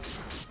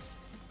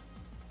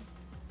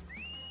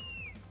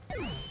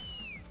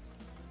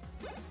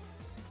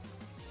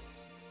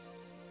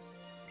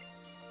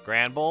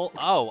 Grand Bowl?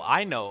 Oh,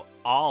 I know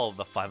all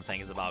the fun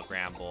things about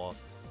Grand Bowl.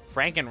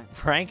 Frank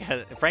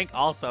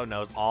also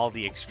knows all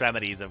the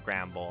extremities of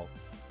Grand Bowl.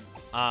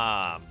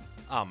 Oh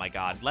my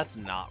god, let's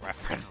not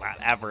reference that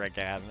ever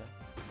again.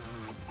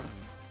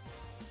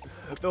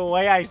 The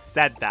way I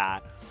said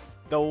that,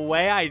 the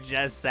way I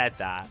just said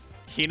that,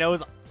 he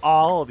knows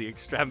all the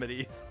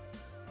extremities.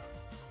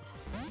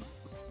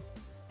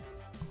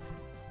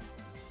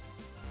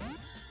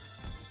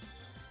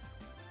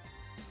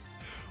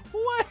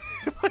 What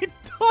am I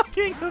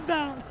talking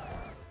about?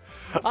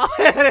 Oh,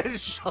 it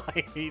is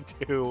shiny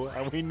too,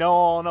 and we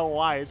all know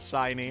why it's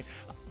shiny.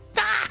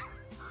 Ah!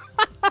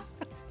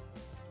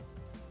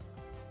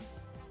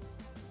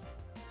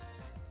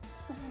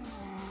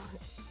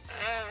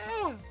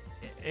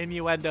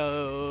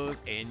 Innuendos,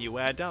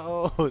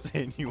 innuendos,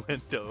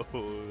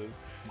 innuendos.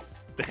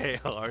 They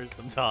are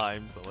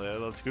sometimes a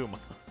little too much.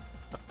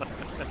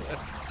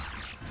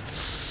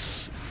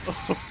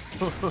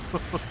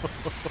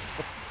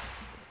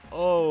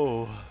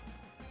 Oh.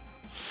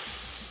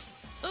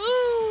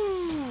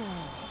 Ooh.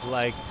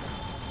 Like,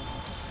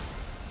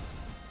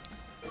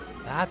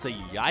 that's a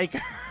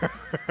yiker.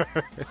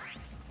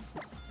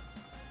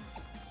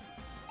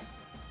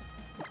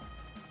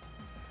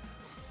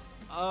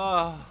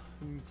 Oh.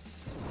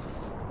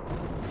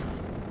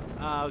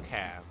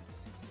 Okay.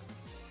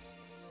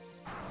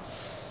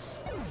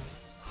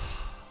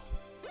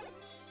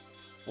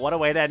 What a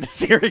way to end a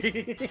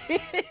series.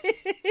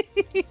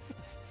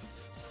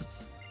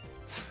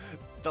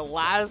 The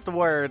last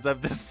words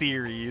of the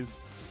series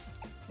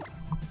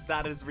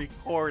that is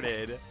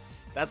recorded.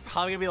 That's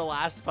probably gonna be the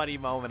last funny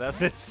moment of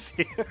this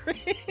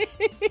series.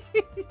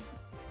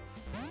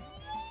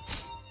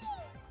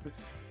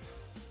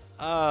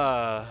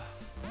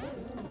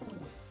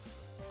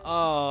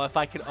 Oh, if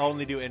I could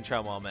only do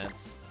intro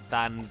moments,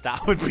 then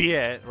that would be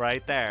it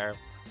right there.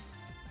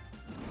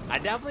 I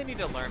definitely need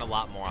to learn a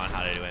lot more on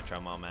how to do intro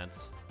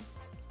moments.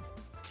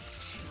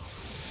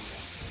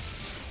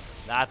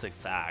 That's a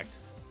fact.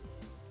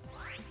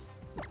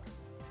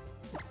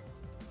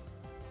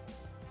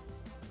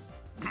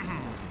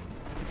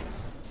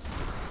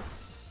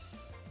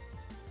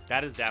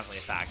 That is definitely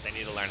a fact. I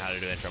need to learn how to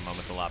do intro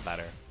moments a lot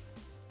better.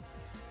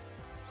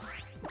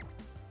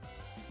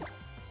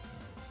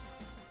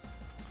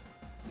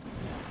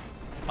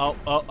 Oh,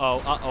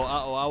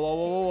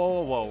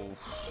 whoa.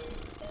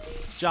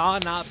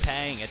 John not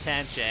paying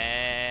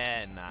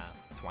attention.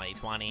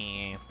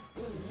 2020.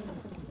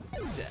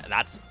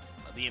 That's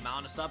the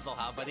amount of subs I'll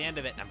have by the end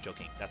of it. I'm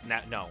joking. That's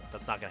not, no,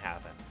 that's not gonna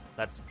happen.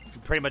 That's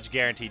pretty much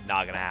guaranteed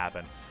not gonna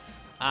happen.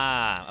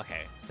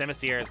 Okay.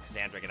 Simisear,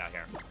 Cassandra, get out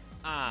here.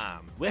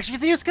 We actually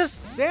get to use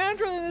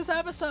Cassandra in this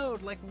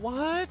episode. Like,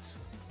 what?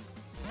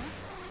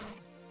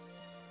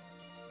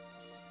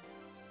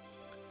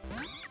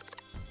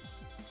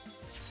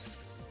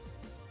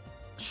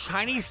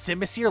 Shiny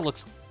Simisear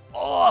looks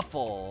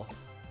awful.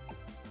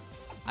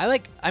 I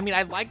like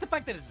the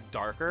fact that it's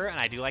darker, and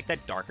I do like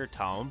that darker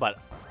tone, but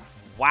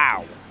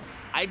wow.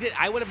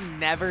 I would have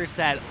never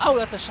said, oh,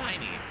 that's a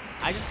shiny.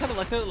 I just kind of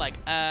looked at it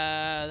like,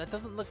 that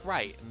doesn't look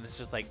right. And it's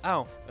just like,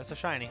 oh, that's a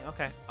shiny.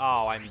 Okay.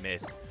 Oh, I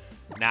missed.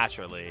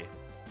 Naturally.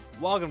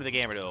 Welcome to the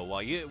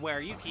GamerDuo, where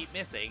you keep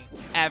missing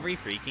every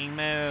freaking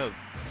move.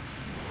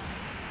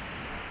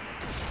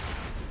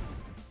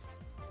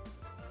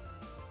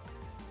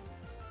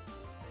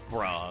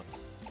 Bruh.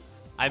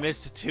 I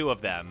missed 2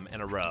 of them in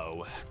a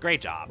row.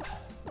 Great job.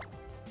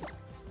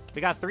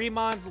 We got 3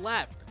 mons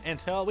left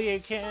until we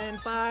can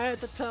fight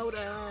the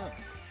totem.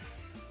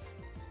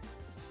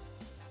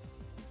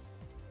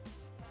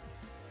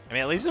 I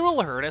mean, at least it will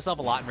hurt itself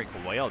a lot in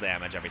recoil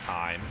damage every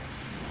time.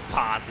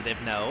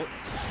 Positive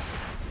notes.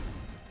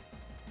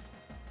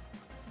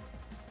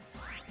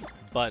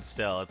 But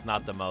still, it's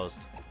not the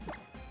most...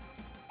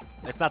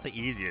 It's not the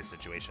easiest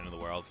situation in the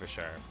world, for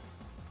sure.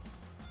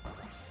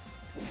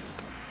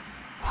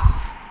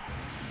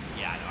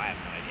 Yeah, no, I have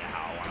no idea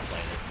how I want to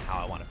play this and how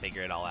I want to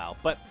figure it all out.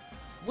 But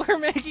we're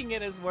making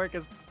it work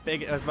as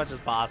much as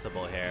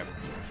possible here.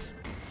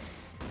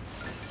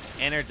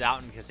 Innards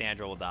out and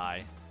Cassandra will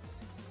die.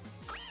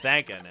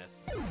 Thank goodness.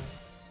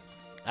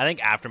 I think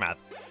Aftermath.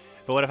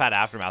 If I would have had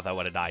Aftermath, I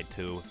would have died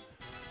too.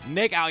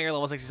 Nick out here,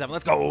 level 67.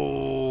 Let's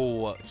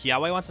go.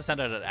 Kiawe wants to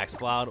send out an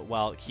X-Cloud.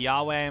 Well,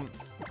 Kiawe,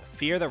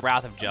 fear the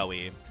wrath of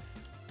Joey.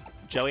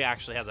 Joey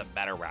actually has a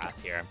better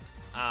wrath here.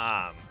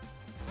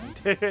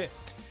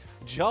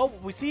 Joe,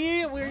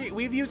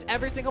 we've used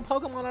every single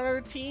Pokemon on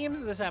our teams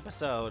in this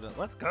episode.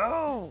 Let's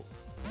go.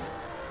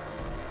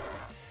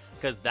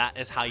 Because that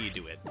is how you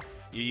do it.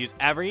 You use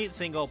every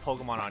single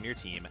Pokemon on your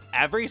team,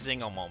 every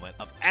single moment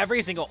of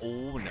every single...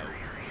 Oh, no.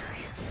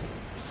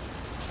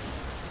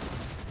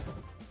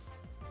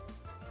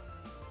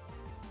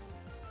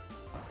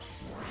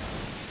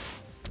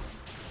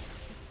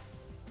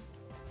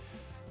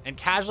 and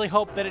casually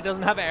hope that it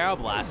doesn't have Arrow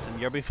Blast, and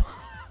you'll be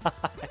fine.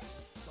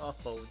 Oh,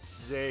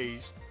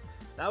 jeez.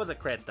 That was a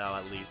crit, though,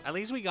 at least. At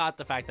least we got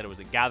the fact that it was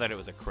gathered it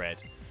was a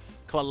crit.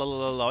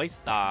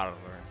 Cloyster.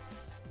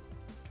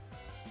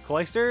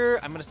 Cloyster,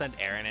 I'm gonna send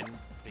Aaron in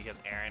because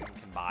Aaron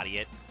can body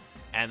it.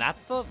 And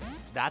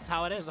that's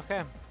how it is,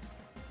 okay.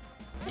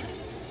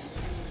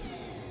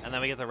 And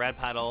then we get the red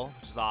petal,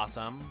 which is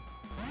awesome.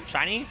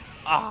 Shiny?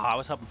 Oh, I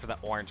was hoping for the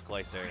orange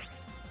Cloyster.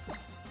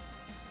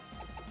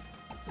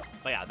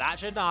 But yeah, that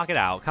should knock it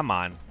out. Come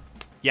on.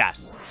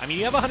 Yes. I mean,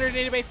 you have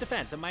 180 base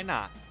defense. It might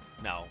not.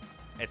 No.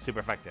 It's super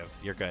effective.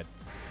 You're good.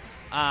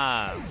 Do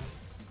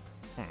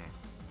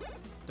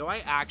I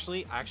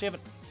actually have a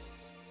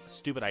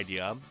stupid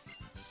idea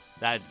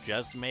that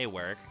just may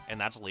work, and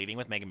that's leading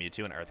with Mega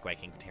Mewtwo and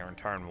Earthquaking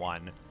turn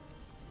 1.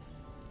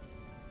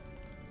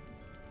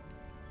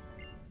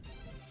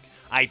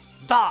 I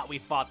thought we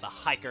fought the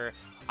Hiker.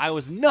 I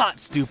was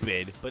not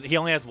stupid, but he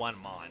only has 1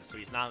 Mon, so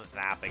he's not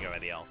that big of a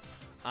deal.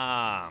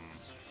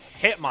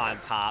 Hitmon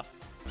top.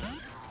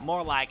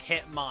 More like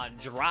Hitmon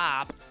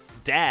drop.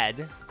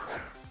 Dead.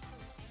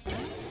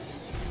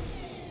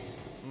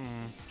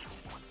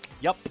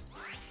 Yup.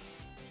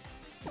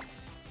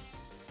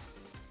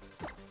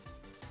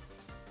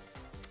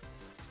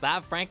 Is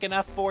that frank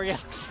enough for you?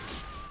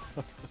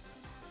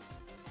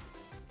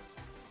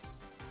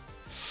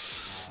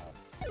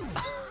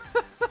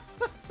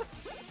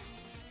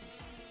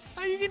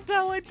 You can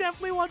tell I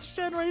definitely watched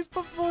Gen Race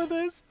before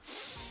this.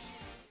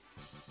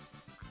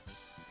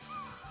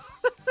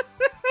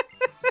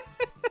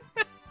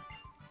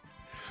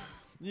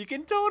 You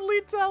can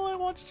totally tell I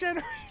watched Gen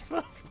Race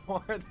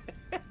before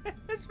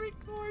this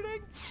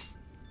recording.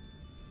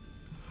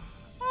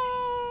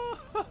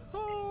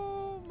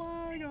 Oh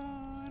my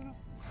god.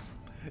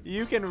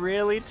 You can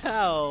really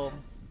tell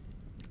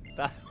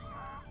that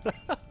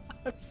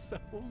I'm so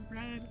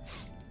red.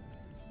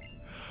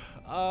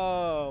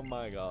 Oh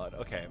my god.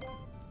 Okay.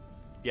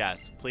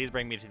 Yes, please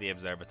bring me to the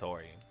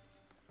observatory.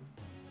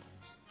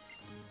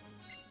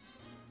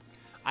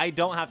 I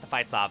don't have to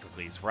fight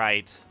Sophocles,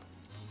 right?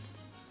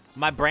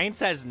 My brain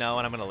says no,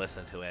 and I'm going to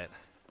listen to it.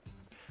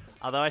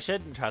 Although I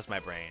shouldn't trust my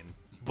brain,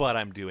 but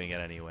I'm doing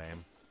it anyway.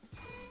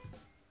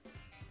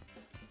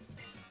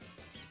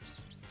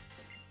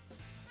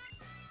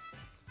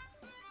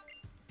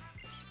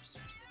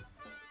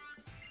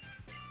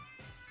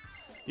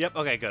 Yep,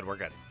 okay, good, we're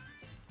good.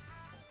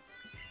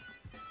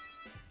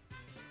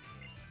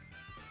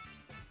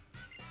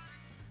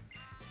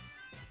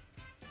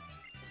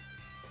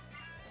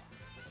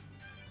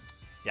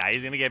 Yeah,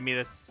 he's gonna give me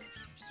this.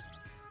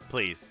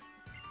 Please,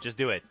 just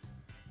do it.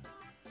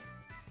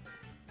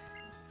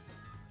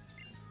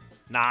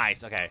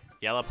 Nice, okay.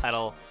 Yellow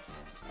petal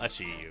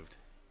achieved.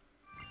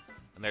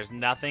 And there's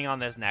nothing on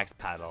this next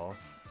petal.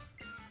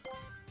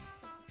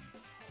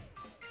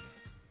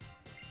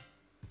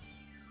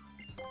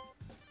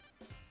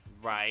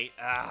 Right.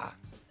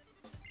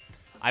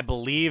 I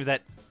believe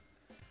that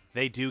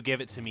they do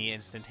give it to me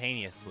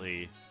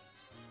instantaneously.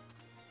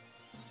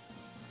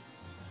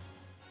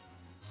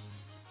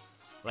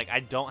 Like,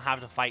 I don't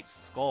have to fight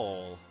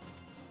Skull.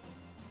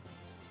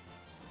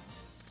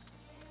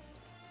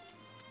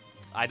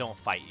 I don't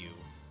fight you.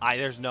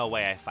 There's no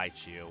way I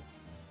fight you.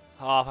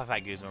 Oh, if I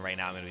fight Guzman right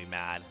now, I'm gonna be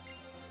mad.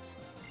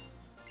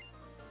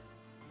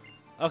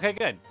 Okay,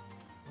 good.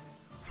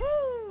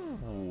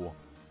 Whew.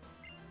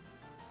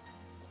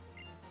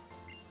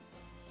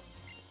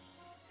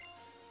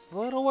 Just a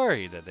little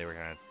worried that they were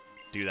gonna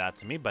do that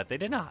to me, but they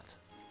did not.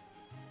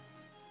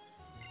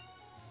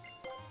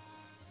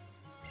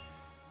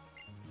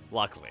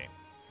 Luckily.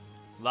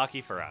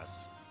 Lucky for us.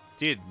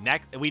 Dude,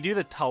 we do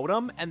the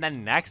totem, and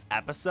then next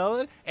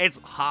episode, it's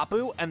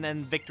Hapu and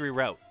then Victory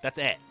Road. That's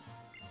it.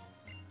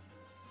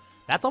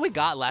 That's all we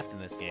got left in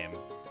this game.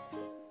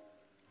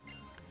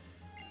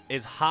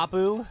 Is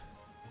Hapu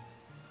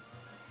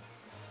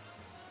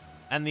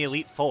and the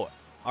Elite Four.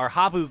 Or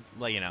Hapu,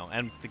 you know,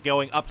 and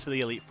going up to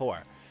the Elite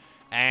Four.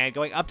 And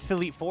going up to the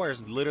Elite Four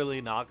is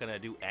literally not going to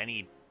do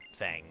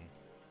anything.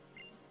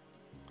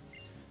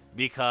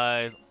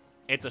 Because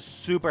it's a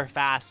super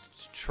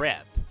fast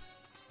trip.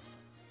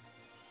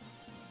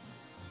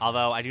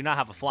 Although, I do not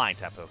have a flying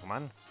type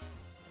Pokemon.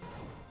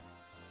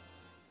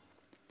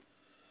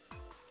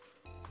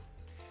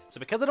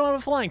 So because I don't have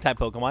a flying type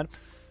Pokemon,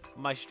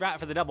 my strat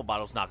for the double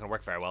bottle is not going to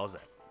work very well, is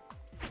it?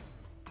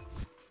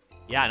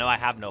 Yeah, no, I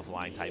have no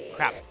flying type.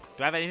 Crap.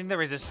 Do I have anything that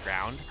resists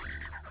ground?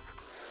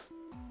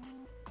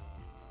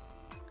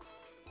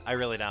 I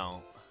really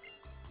don't.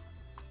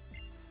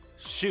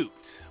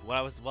 Shoot.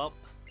 Well.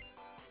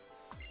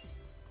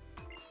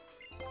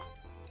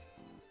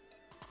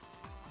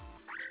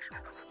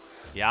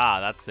 Yeah,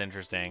 that's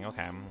interesting.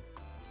 Okay.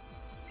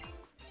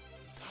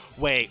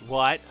 Wait,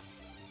 what?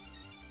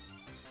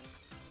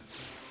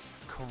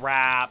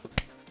 Crap.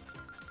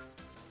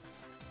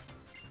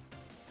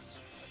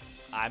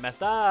 I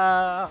messed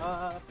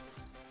up.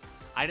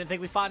 I didn't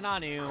think we fought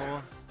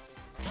Nanu.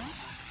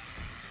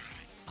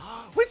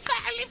 We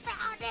finally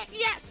found it!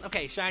 Yes!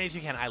 Okay, Shiny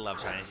Toucannon. I love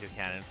Shiny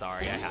Toucannon.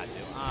 Sorry, I had to.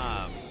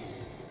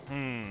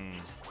 I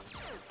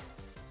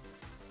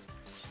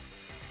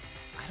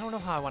don't know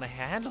how I want to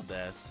handle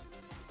this.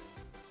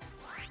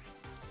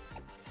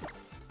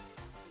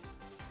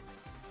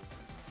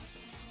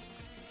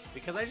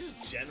 Because I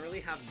just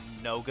generally have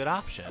no good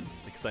option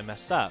because I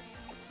messed up.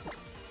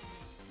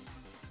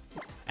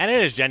 And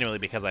it is genuinely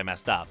because I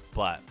messed up,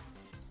 but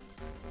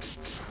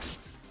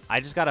I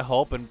just gotta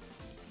hope. And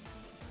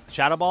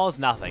Shadow Ball is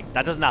nothing.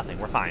 That does nothing.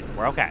 We're fine.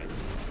 We're okay.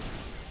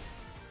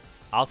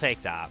 I'll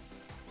take that.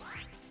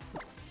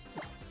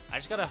 I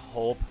just gotta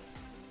hope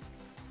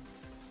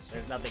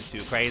there's nothing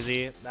too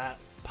crazy that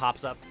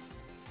pops up.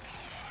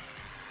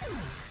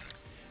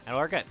 And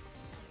we're good.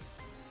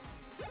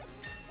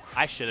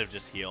 I should have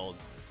just healed.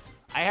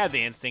 I had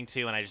the instinct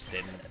to, and I just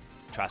didn't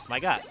trust my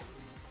gut.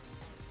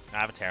 I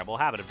have a terrible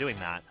habit of doing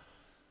that.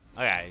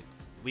 Okay,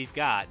 we've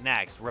got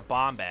next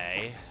Rabombe.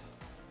 I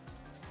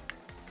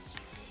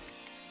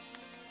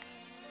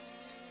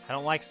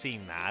don't like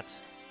seeing that.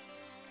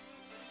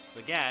 So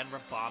again,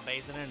 Rabombe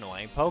is an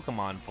annoying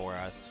Pokemon for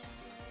us.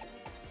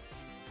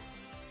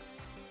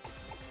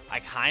 I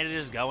kind of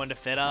just go into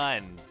Fitta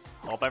and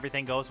hope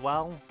everything goes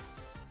well.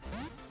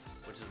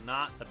 Which is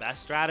not the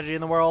best strategy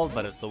in the world,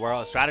 but it's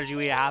the strategy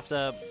we have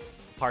to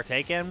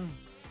partake in.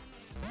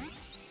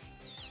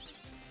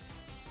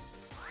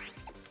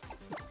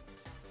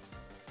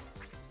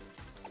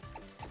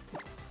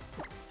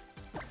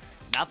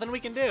 Nothing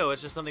we can do.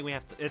 It's just something we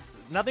have to. It's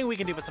nothing we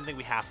can do, but something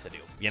we have to do.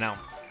 You know,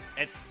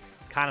 it's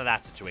kind of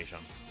that situation.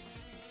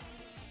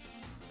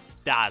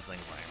 Dazzling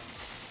Flame.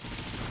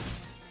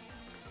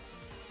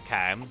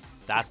 Okay,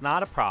 that's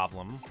not a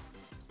problem.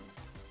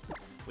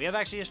 We have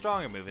actually a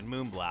stronger move in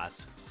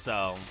Moonblast,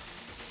 so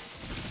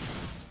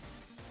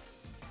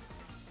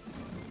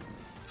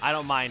I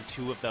don't mind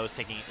 2 of those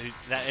taking.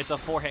 It's a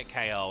 4-hit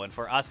KO, and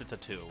for us, it's a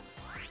 2.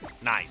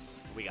 Nice,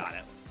 we got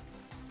it.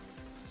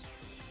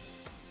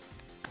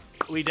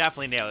 We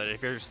definitely nailed it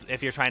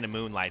if you're trying to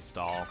Moonlight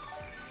Stall,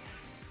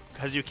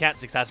 because you can't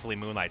successfully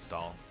Moonlight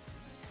Stall.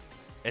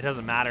 It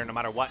doesn't matter. No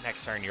matter what,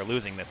 next turn you're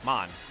losing this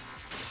Mon.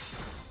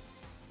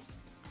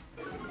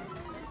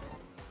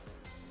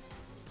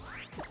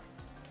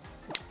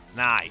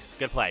 Nice.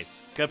 Good place.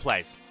 Good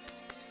place.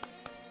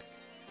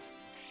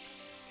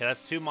 Okay,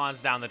 that's 2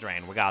 Mons down the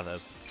drain. We got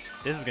those.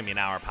 This is going to be an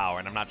hour power,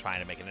 and I'm not trying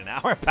to make it an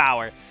hour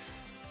power.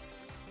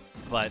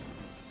 But,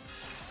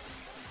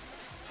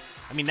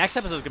 I mean, next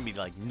episode is going to be,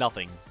 like,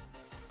 nothing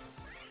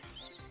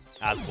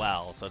as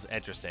well, so it's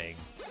interesting.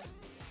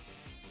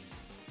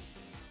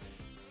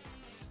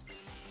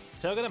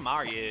 Toga to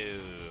Mario.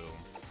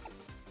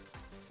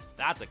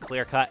 That's a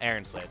clear-cut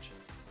Aaron switch.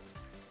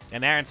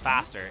 And Aaron's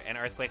faster, and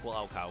Earthquake will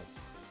OHKO.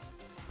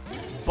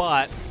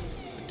 But,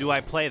 do I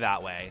play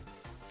that way?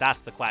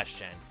 That's the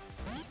question.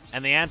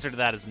 And the answer to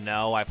that is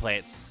no, I play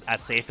it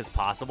as safe as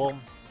possible.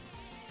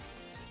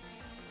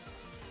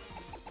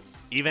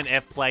 Even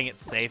if playing it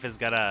safe is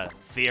gonna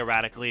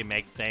theoretically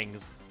make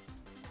things...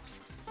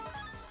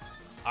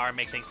 or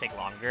make things take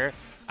longer,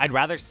 I'd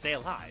rather stay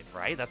alive,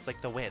 right? That's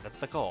like the way, that's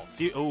the goal.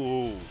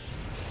 Ooh.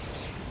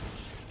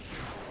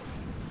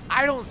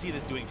 I don't see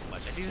this doing too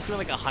much. I see this doing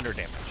like 100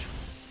 damage.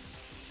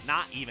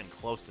 Not even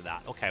close to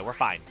that. Okay, we're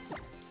fine.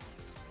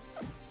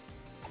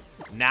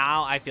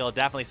 Now I feel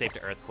definitely safe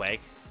to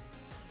Earthquake.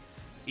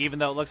 Even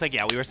though it looks like,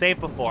 yeah, we were safe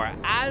before.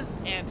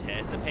 As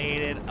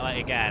anticipated,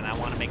 again, I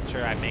want to make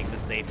sure I make the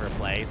safer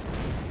plays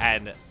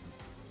and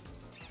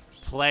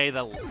play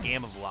the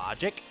game of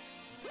logic.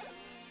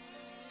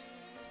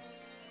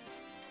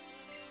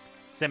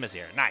 Sim is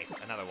here. Nice.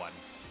 Another one.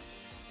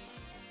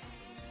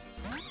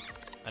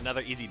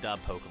 Another easy dub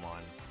Pokemon.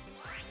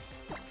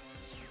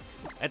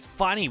 It's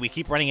funny, we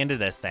keep running into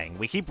this thing.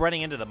 We keep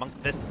running into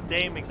this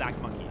same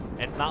exact monkey.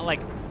 It's not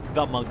like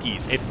the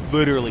monkeys. It's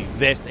literally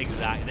this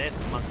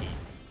monkey.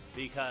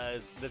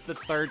 Because this is the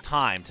 3rd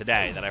time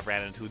today that I've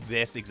ran into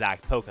this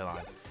exact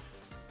Pokemon.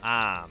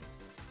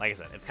 Like I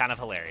said, it's kind of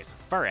hilarious.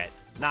 Furret,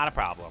 not a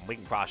problem. We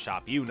can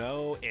cross-shop you,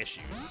 no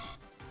issues.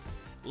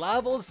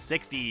 Level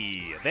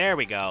 60. There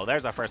we go.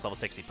 There's our first level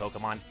 60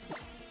 Pokemon.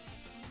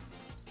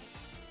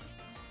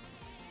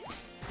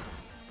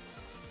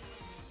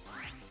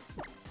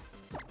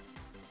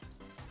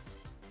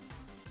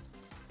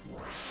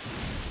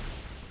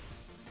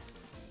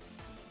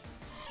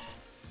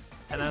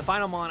 And then the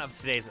final mon of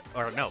today's,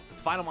 or no, the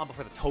final mon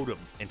before the totem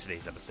in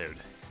today's episode.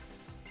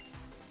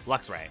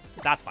 Luxray.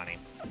 That's funny.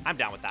 I'm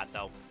down with that,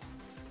 though.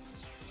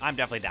 I'm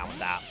definitely down with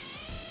that.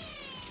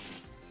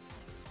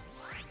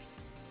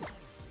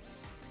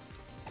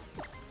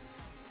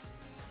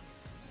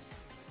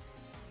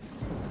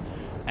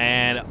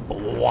 And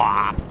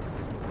whop.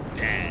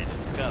 Dead.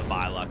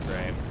 Goodbye,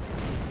 Luxray.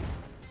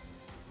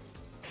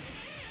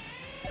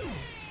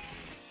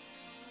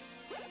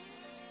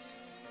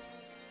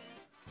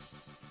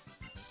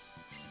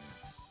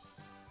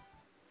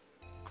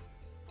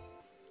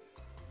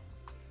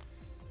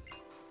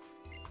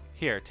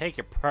 Here, take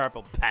your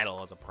purple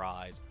petal as a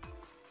prize.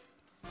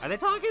 Are they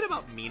talking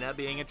about Mina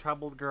being a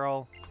troubled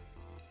girl?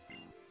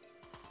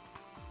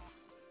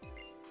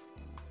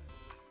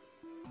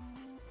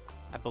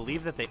 I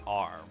believe that they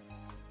are.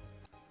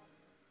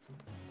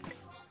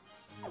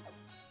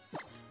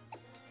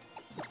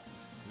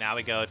 now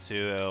we go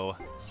to...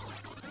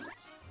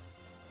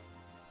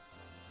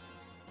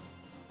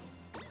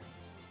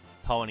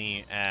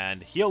 Pony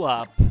and heal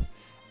up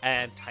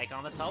and take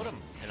on the totem.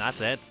 And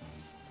that's it.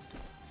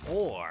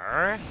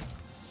 Or...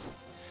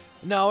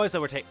 No, so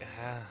we're taking...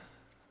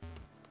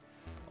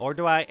 Or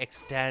do I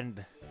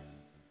extend?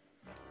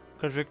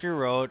 Because Victory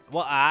Road...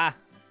 Well,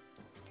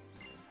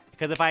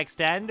 because if I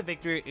extend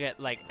Victory... and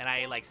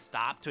I,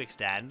 stop to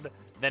extend,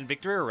 then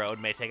Victory Road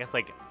may take us,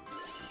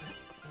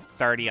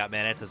 30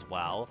 minutes as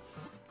well.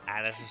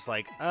 And it's just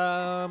like,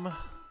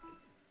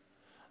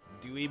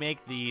 do we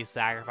make the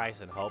sacrifice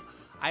and hope?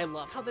 I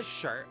love how the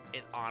shirt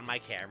on my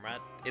camera,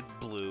 it's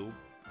blue,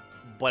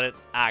 but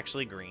it's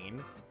actually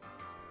green.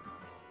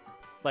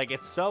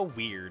 It's so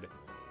weird.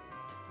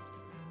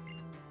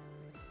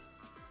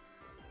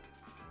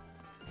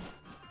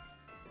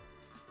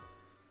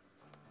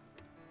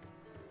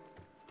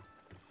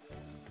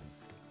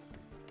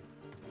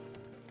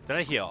 Did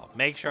I heal?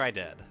 Make sure I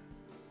did.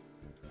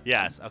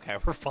 Yes, okay,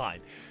 we're fine.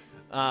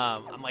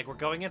 I'm like, we're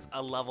going against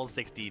a level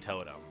 60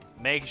 totem.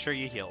 Make sure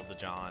you heal the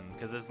John,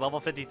 because it's level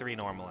 53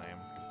 normally.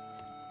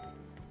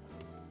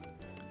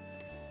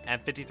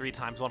 And 53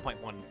 times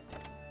 1.1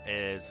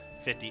 is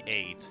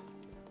 58.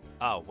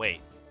 Oh,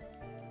 wait.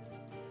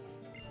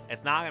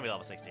 It's not going to be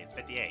level 60, it's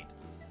 58.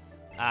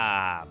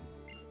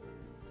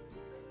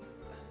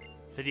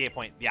 58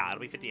 point, yeah, it'll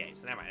be 58,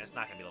 so never mind, it's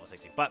not going to be level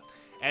 60. But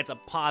it's a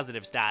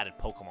positive statted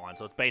Pokemon,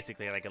 so it's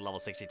basically like a level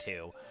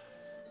 62.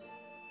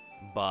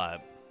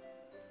 But...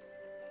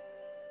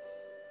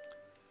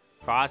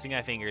 crossing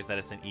my fingers that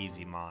it's an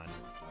easy mon.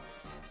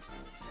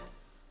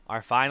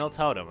 Our final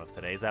totem of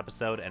today's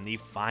episode and the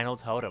final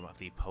totem of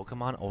the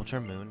Pokemon Ultra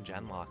Moon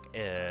Genlocke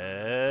is...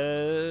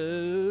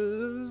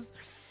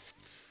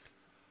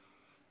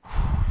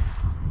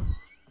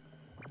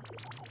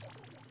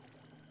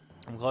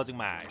 I'm closing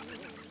my eyes.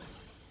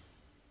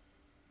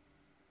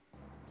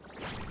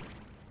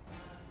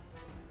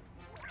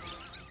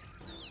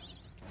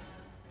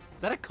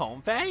 Is that a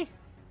Comfey?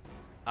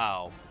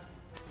 Oh.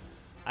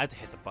 I have to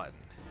hit the button.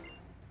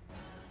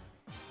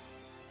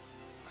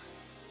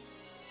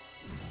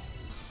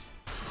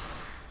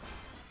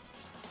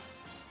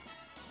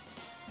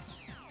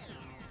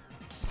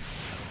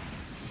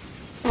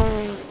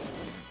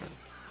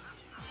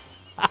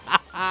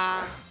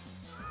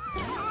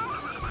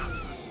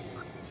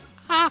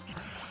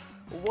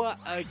 What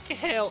a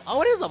kill.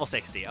 Oh, it is level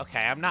 60.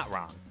 Okay, I'm not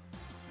wrong.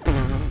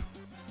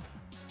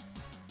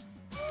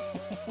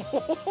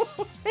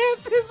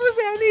 If this was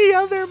any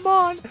other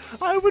mon,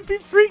 I would be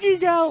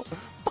freaking out.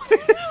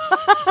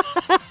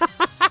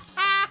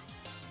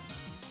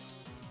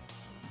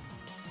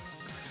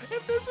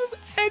 If this was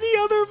any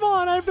other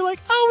mon, I'd be like,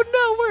 oh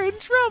no, we're in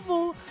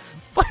trouble.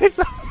 But it's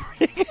a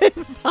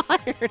freaking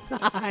fire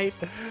type.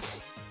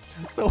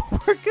 So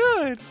we're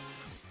good.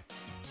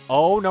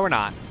 Oh, no, we're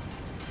not.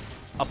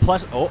 A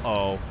plus.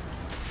 Uh-oh.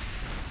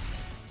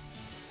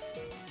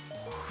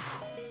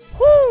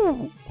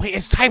 Whoo! Wait,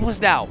 it's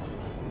typeless now.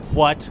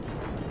 What?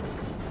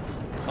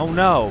 Oh,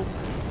 no.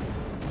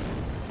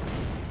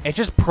 It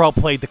just pro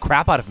played the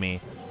crap out of me.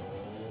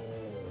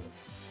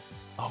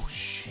 Oh,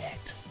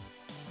 shit.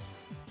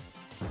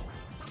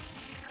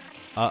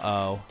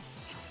 Uh-oh.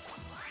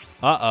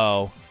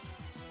 Uh-oh.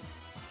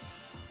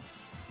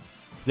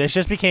 This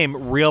just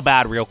became real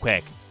bad real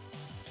quick.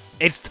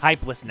 It's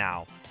typeless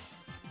now.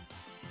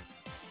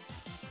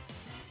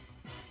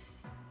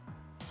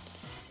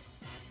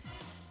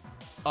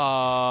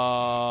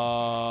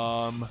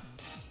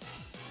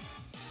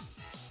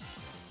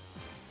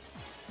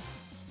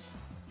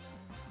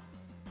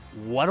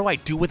 What do I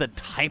do with a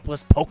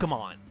typeless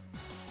Pokemon?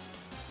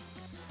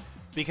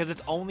 Because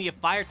it's only a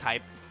fire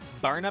type.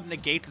 Burn Up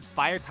negates its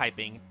fire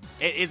typing.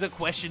 It is a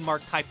question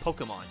mark type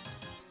Pokemon.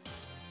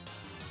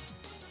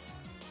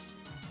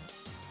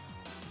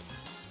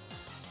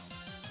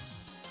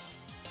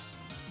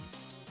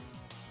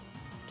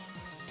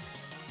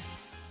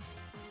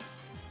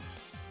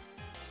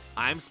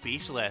 I'm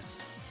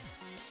speechless.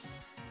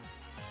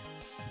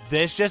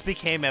 This just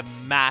became a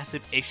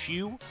massive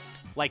issue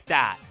like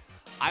that.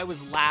 I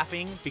was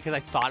laughing because I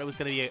thought it was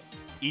going to be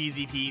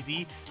easy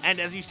peasy. And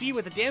as you see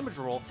with the damage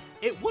roll,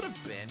 it would have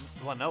been...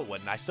 Well, no, it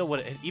wouldn't. I still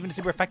would... Even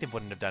super effective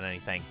wouldn't have done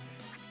anything.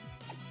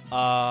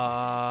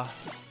 And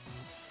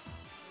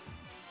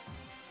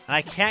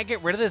I can't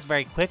get rid of this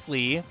very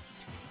quickly.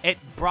 It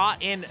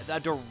brought in a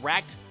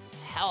direct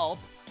help.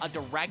 A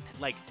direct,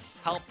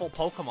 helpful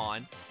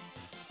Pokemon.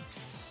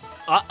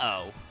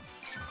 Uh-oh.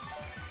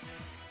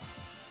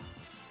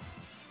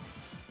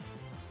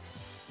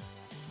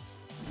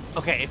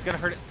 Okay, it's gonna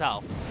hurt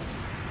itself.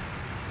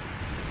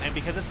 And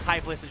because it's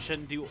typeless, it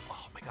shouldn't do...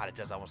 Oh my god, it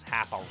does almost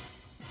half a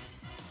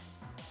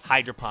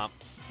Hydro Pump.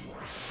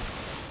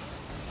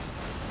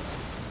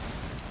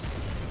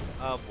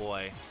 Oh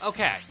boy.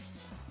 Okay.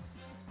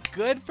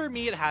 Good for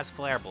me, it has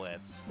Flare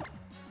Blitz.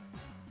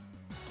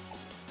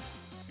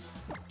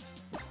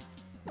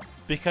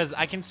 Because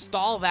I can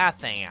stall that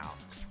thing out.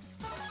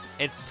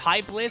 It's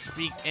typeless,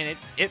 and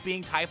it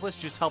being typeless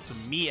just helps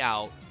me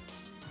out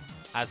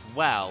as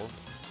well.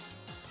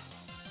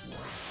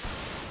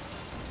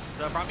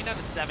 So it brought me down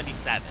to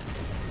 77.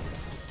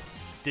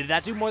 Did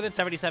that do more than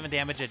 77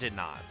 damage? It did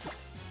not.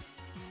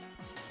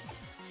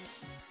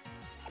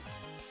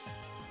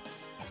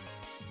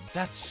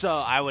 That's so...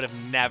 I would have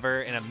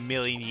never in a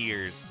million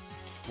years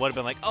would have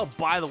been like, oh,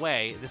 by the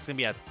way, this is going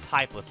to be a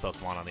typeless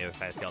Pokemon on the other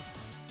side of the field.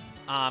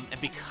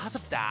 And because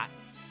of that,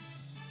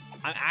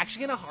 I'm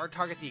actually going to hard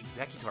target the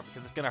Exeggutor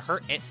because it's going to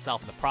hurt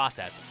itself in the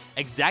process.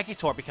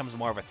 Exeggutor becomes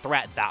more of a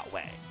threat that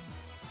way.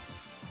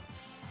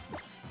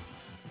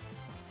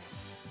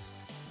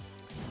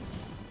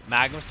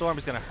 Magnum Storm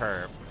is going to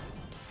hurt.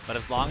 But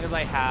as long as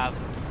I have...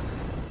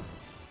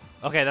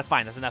 Okay, that's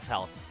fine. That's enough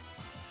health.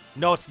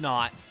 No, it's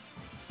not.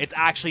 It's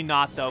actually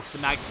not, though, because the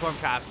Magnum Storm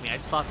traps me. I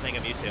just lost Mega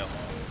Mewtwo.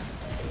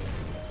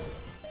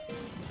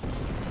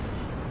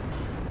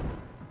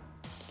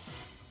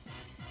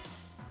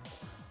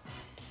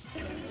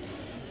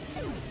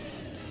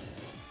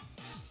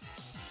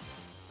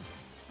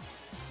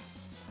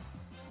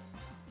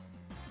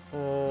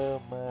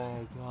 Oh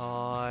my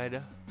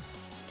god.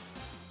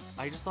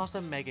 I just lost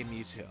a Mega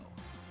Mewtwo.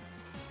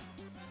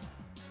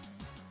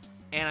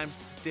 And I'm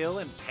still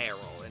in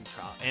peril and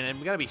trouble. And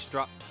I'm gonna be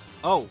struck.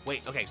 Oh,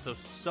 wait, okay, so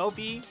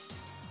Sophie.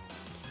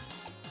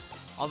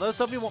 Although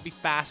Sophie won't be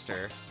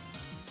faster,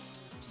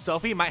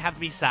 Sophie might have to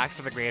be sacked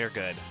for the greater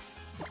good.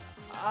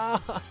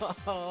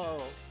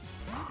 Oh.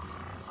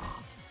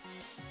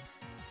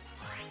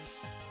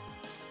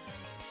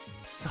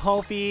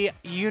 Sophie,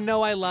 you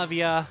know I love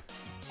ya.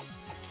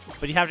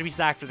 But you have to be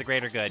sacked for the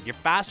greater good. You're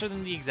faster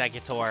than the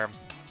Exeggutor.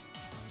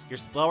 You're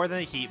slower than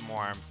the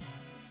Heatmor.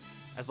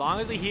 As long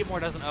as the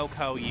Heatmor doesn't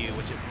OHKO you,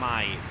 which it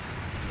might.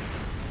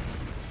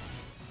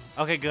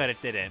 Okay, good,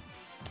 it didn't.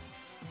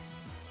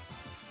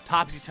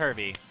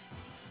 Topsy-turvy.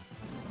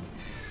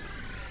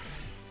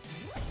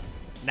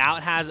 Now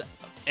it has...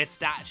 Its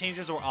stat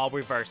changes were all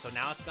reversed, so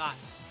now it's got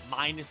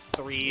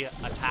 -3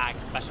 attack,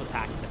 special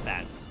attack, and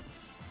defense.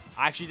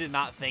 I actually did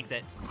not think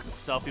that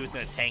Sophie was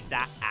going to tank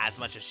that as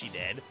much as she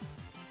did.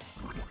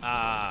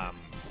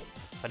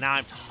 But now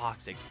I'm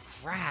toxic.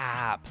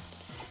 Crap.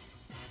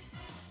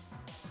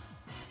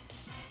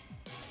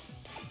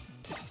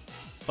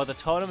 But the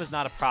totem is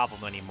not a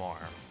problem anymore.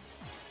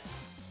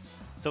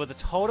 So with the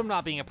totem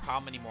not being a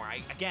problem anymore,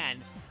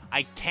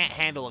 I can't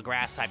handle a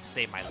grass type to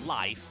save my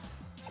life.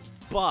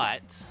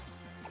 But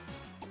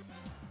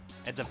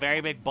it's a very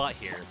big but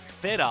here.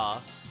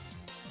 Fitta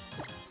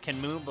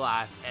can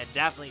Moonblast and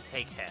definitely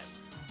take hits.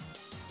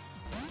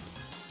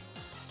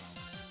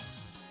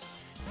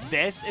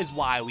 This is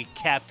why we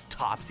kept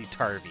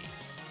Topsy-Turvy.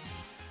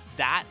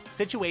 That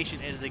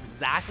situation is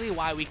exactly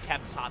why we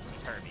kept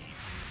Topsy-Turvy.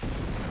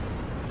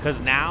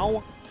 Because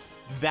now,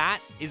 that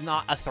is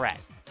not a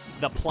threat.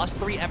 The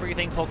 +3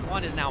 everything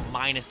Pokemon is now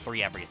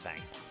 -3 everything.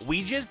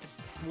 We just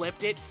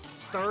flipped it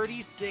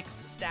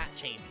 36 stat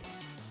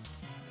changes.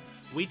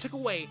 We took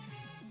away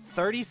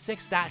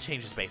 36 stat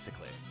changes,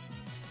 basically.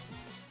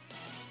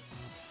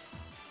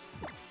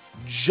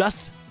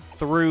 Just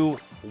through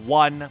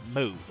one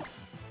move.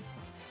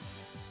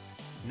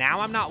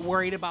 Now I'm not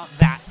worried about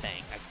that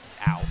thing.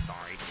 Ow,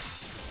 sorry.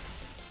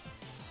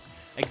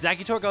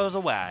 Exeggutor goes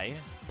away.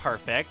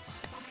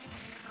 Perfect.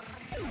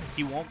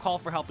 He won't call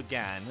for help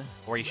again,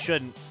 or he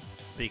shouldn't,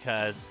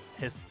 because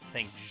his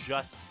thing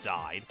just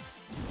died.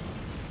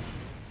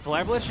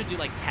 Flare Blitz should do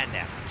like 10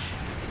 damage.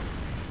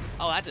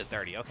 Oh, that did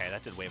 30. Okay,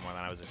 that did way more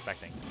than I was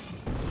expecting.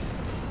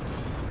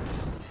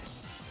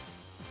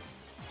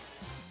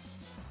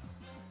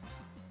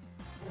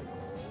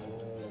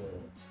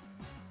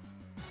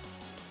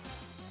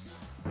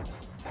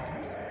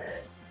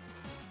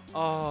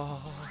 Oh,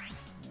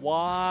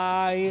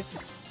 why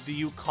do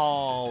you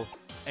call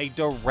a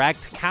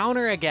direct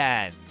counter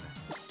again?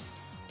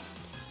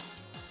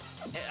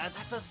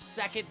 That's the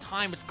second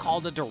time it's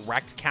called a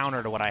direct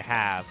counter to what I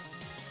have.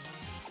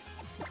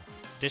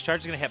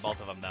 Discharge is going to hit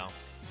both of them, though.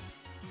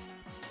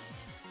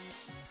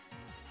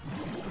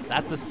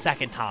 That's the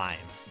second time.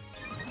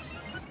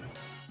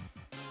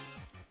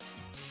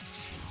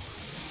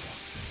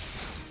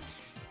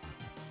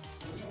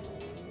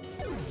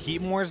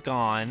 Heatmor's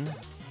gone,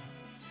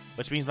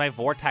 which means my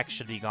Vortex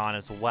should be gone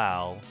as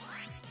well.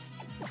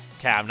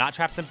 Okay, I'm not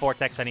trapped in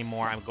Vortex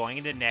anymore. I'm going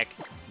into Nick.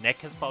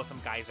 Nick has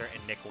Photon Geyser,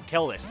 and Nick will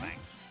kill this thing.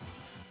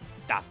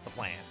 That's the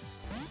plan.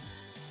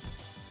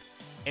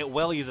 It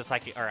will use a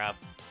Psychic, or a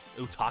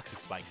Toxic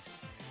Spikes.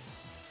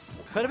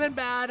 Could have been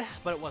bad,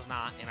 but it was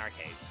not in our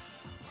case.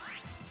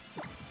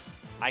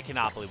 I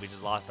cannot believe we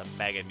just lost a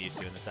Mega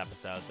Mewtwo in this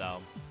episode,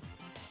 though.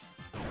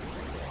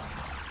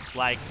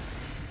 Like,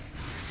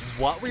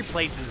 what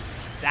replaces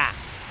that?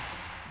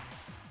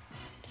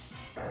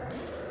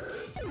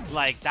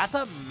 Like, that's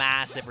a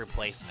massive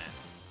replacement.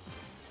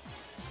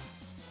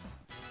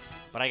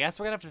 But I guess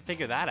we're going to have to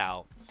figure that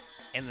out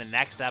in the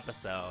next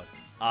episode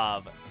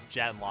of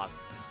Genlocke,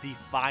 the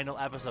final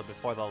episode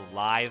before the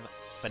live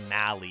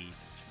finale.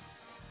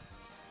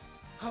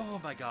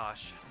 Oh my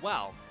gosh.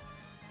 Well,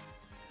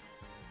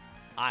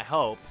 I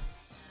hope,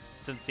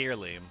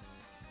 sincerely,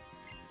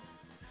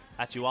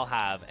 that you all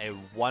have a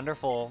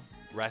wonderful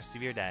rest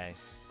of your day.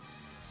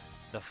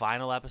 The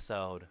final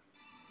episode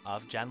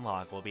of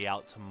Genlocke will be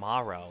out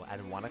tomorrow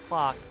at 1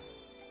 o'clock.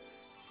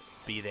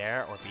 Be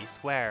there or be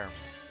square.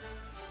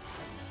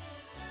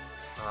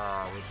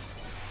 Oh, we just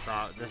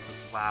thought this is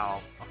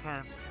wow.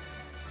 Okay.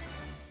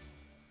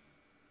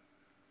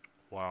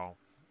 Wow.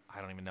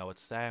 I don't even know what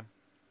to say.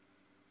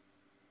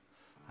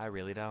 I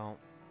really don't.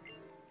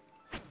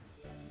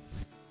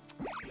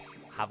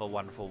 Have a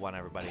wonderful one,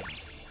 everybody.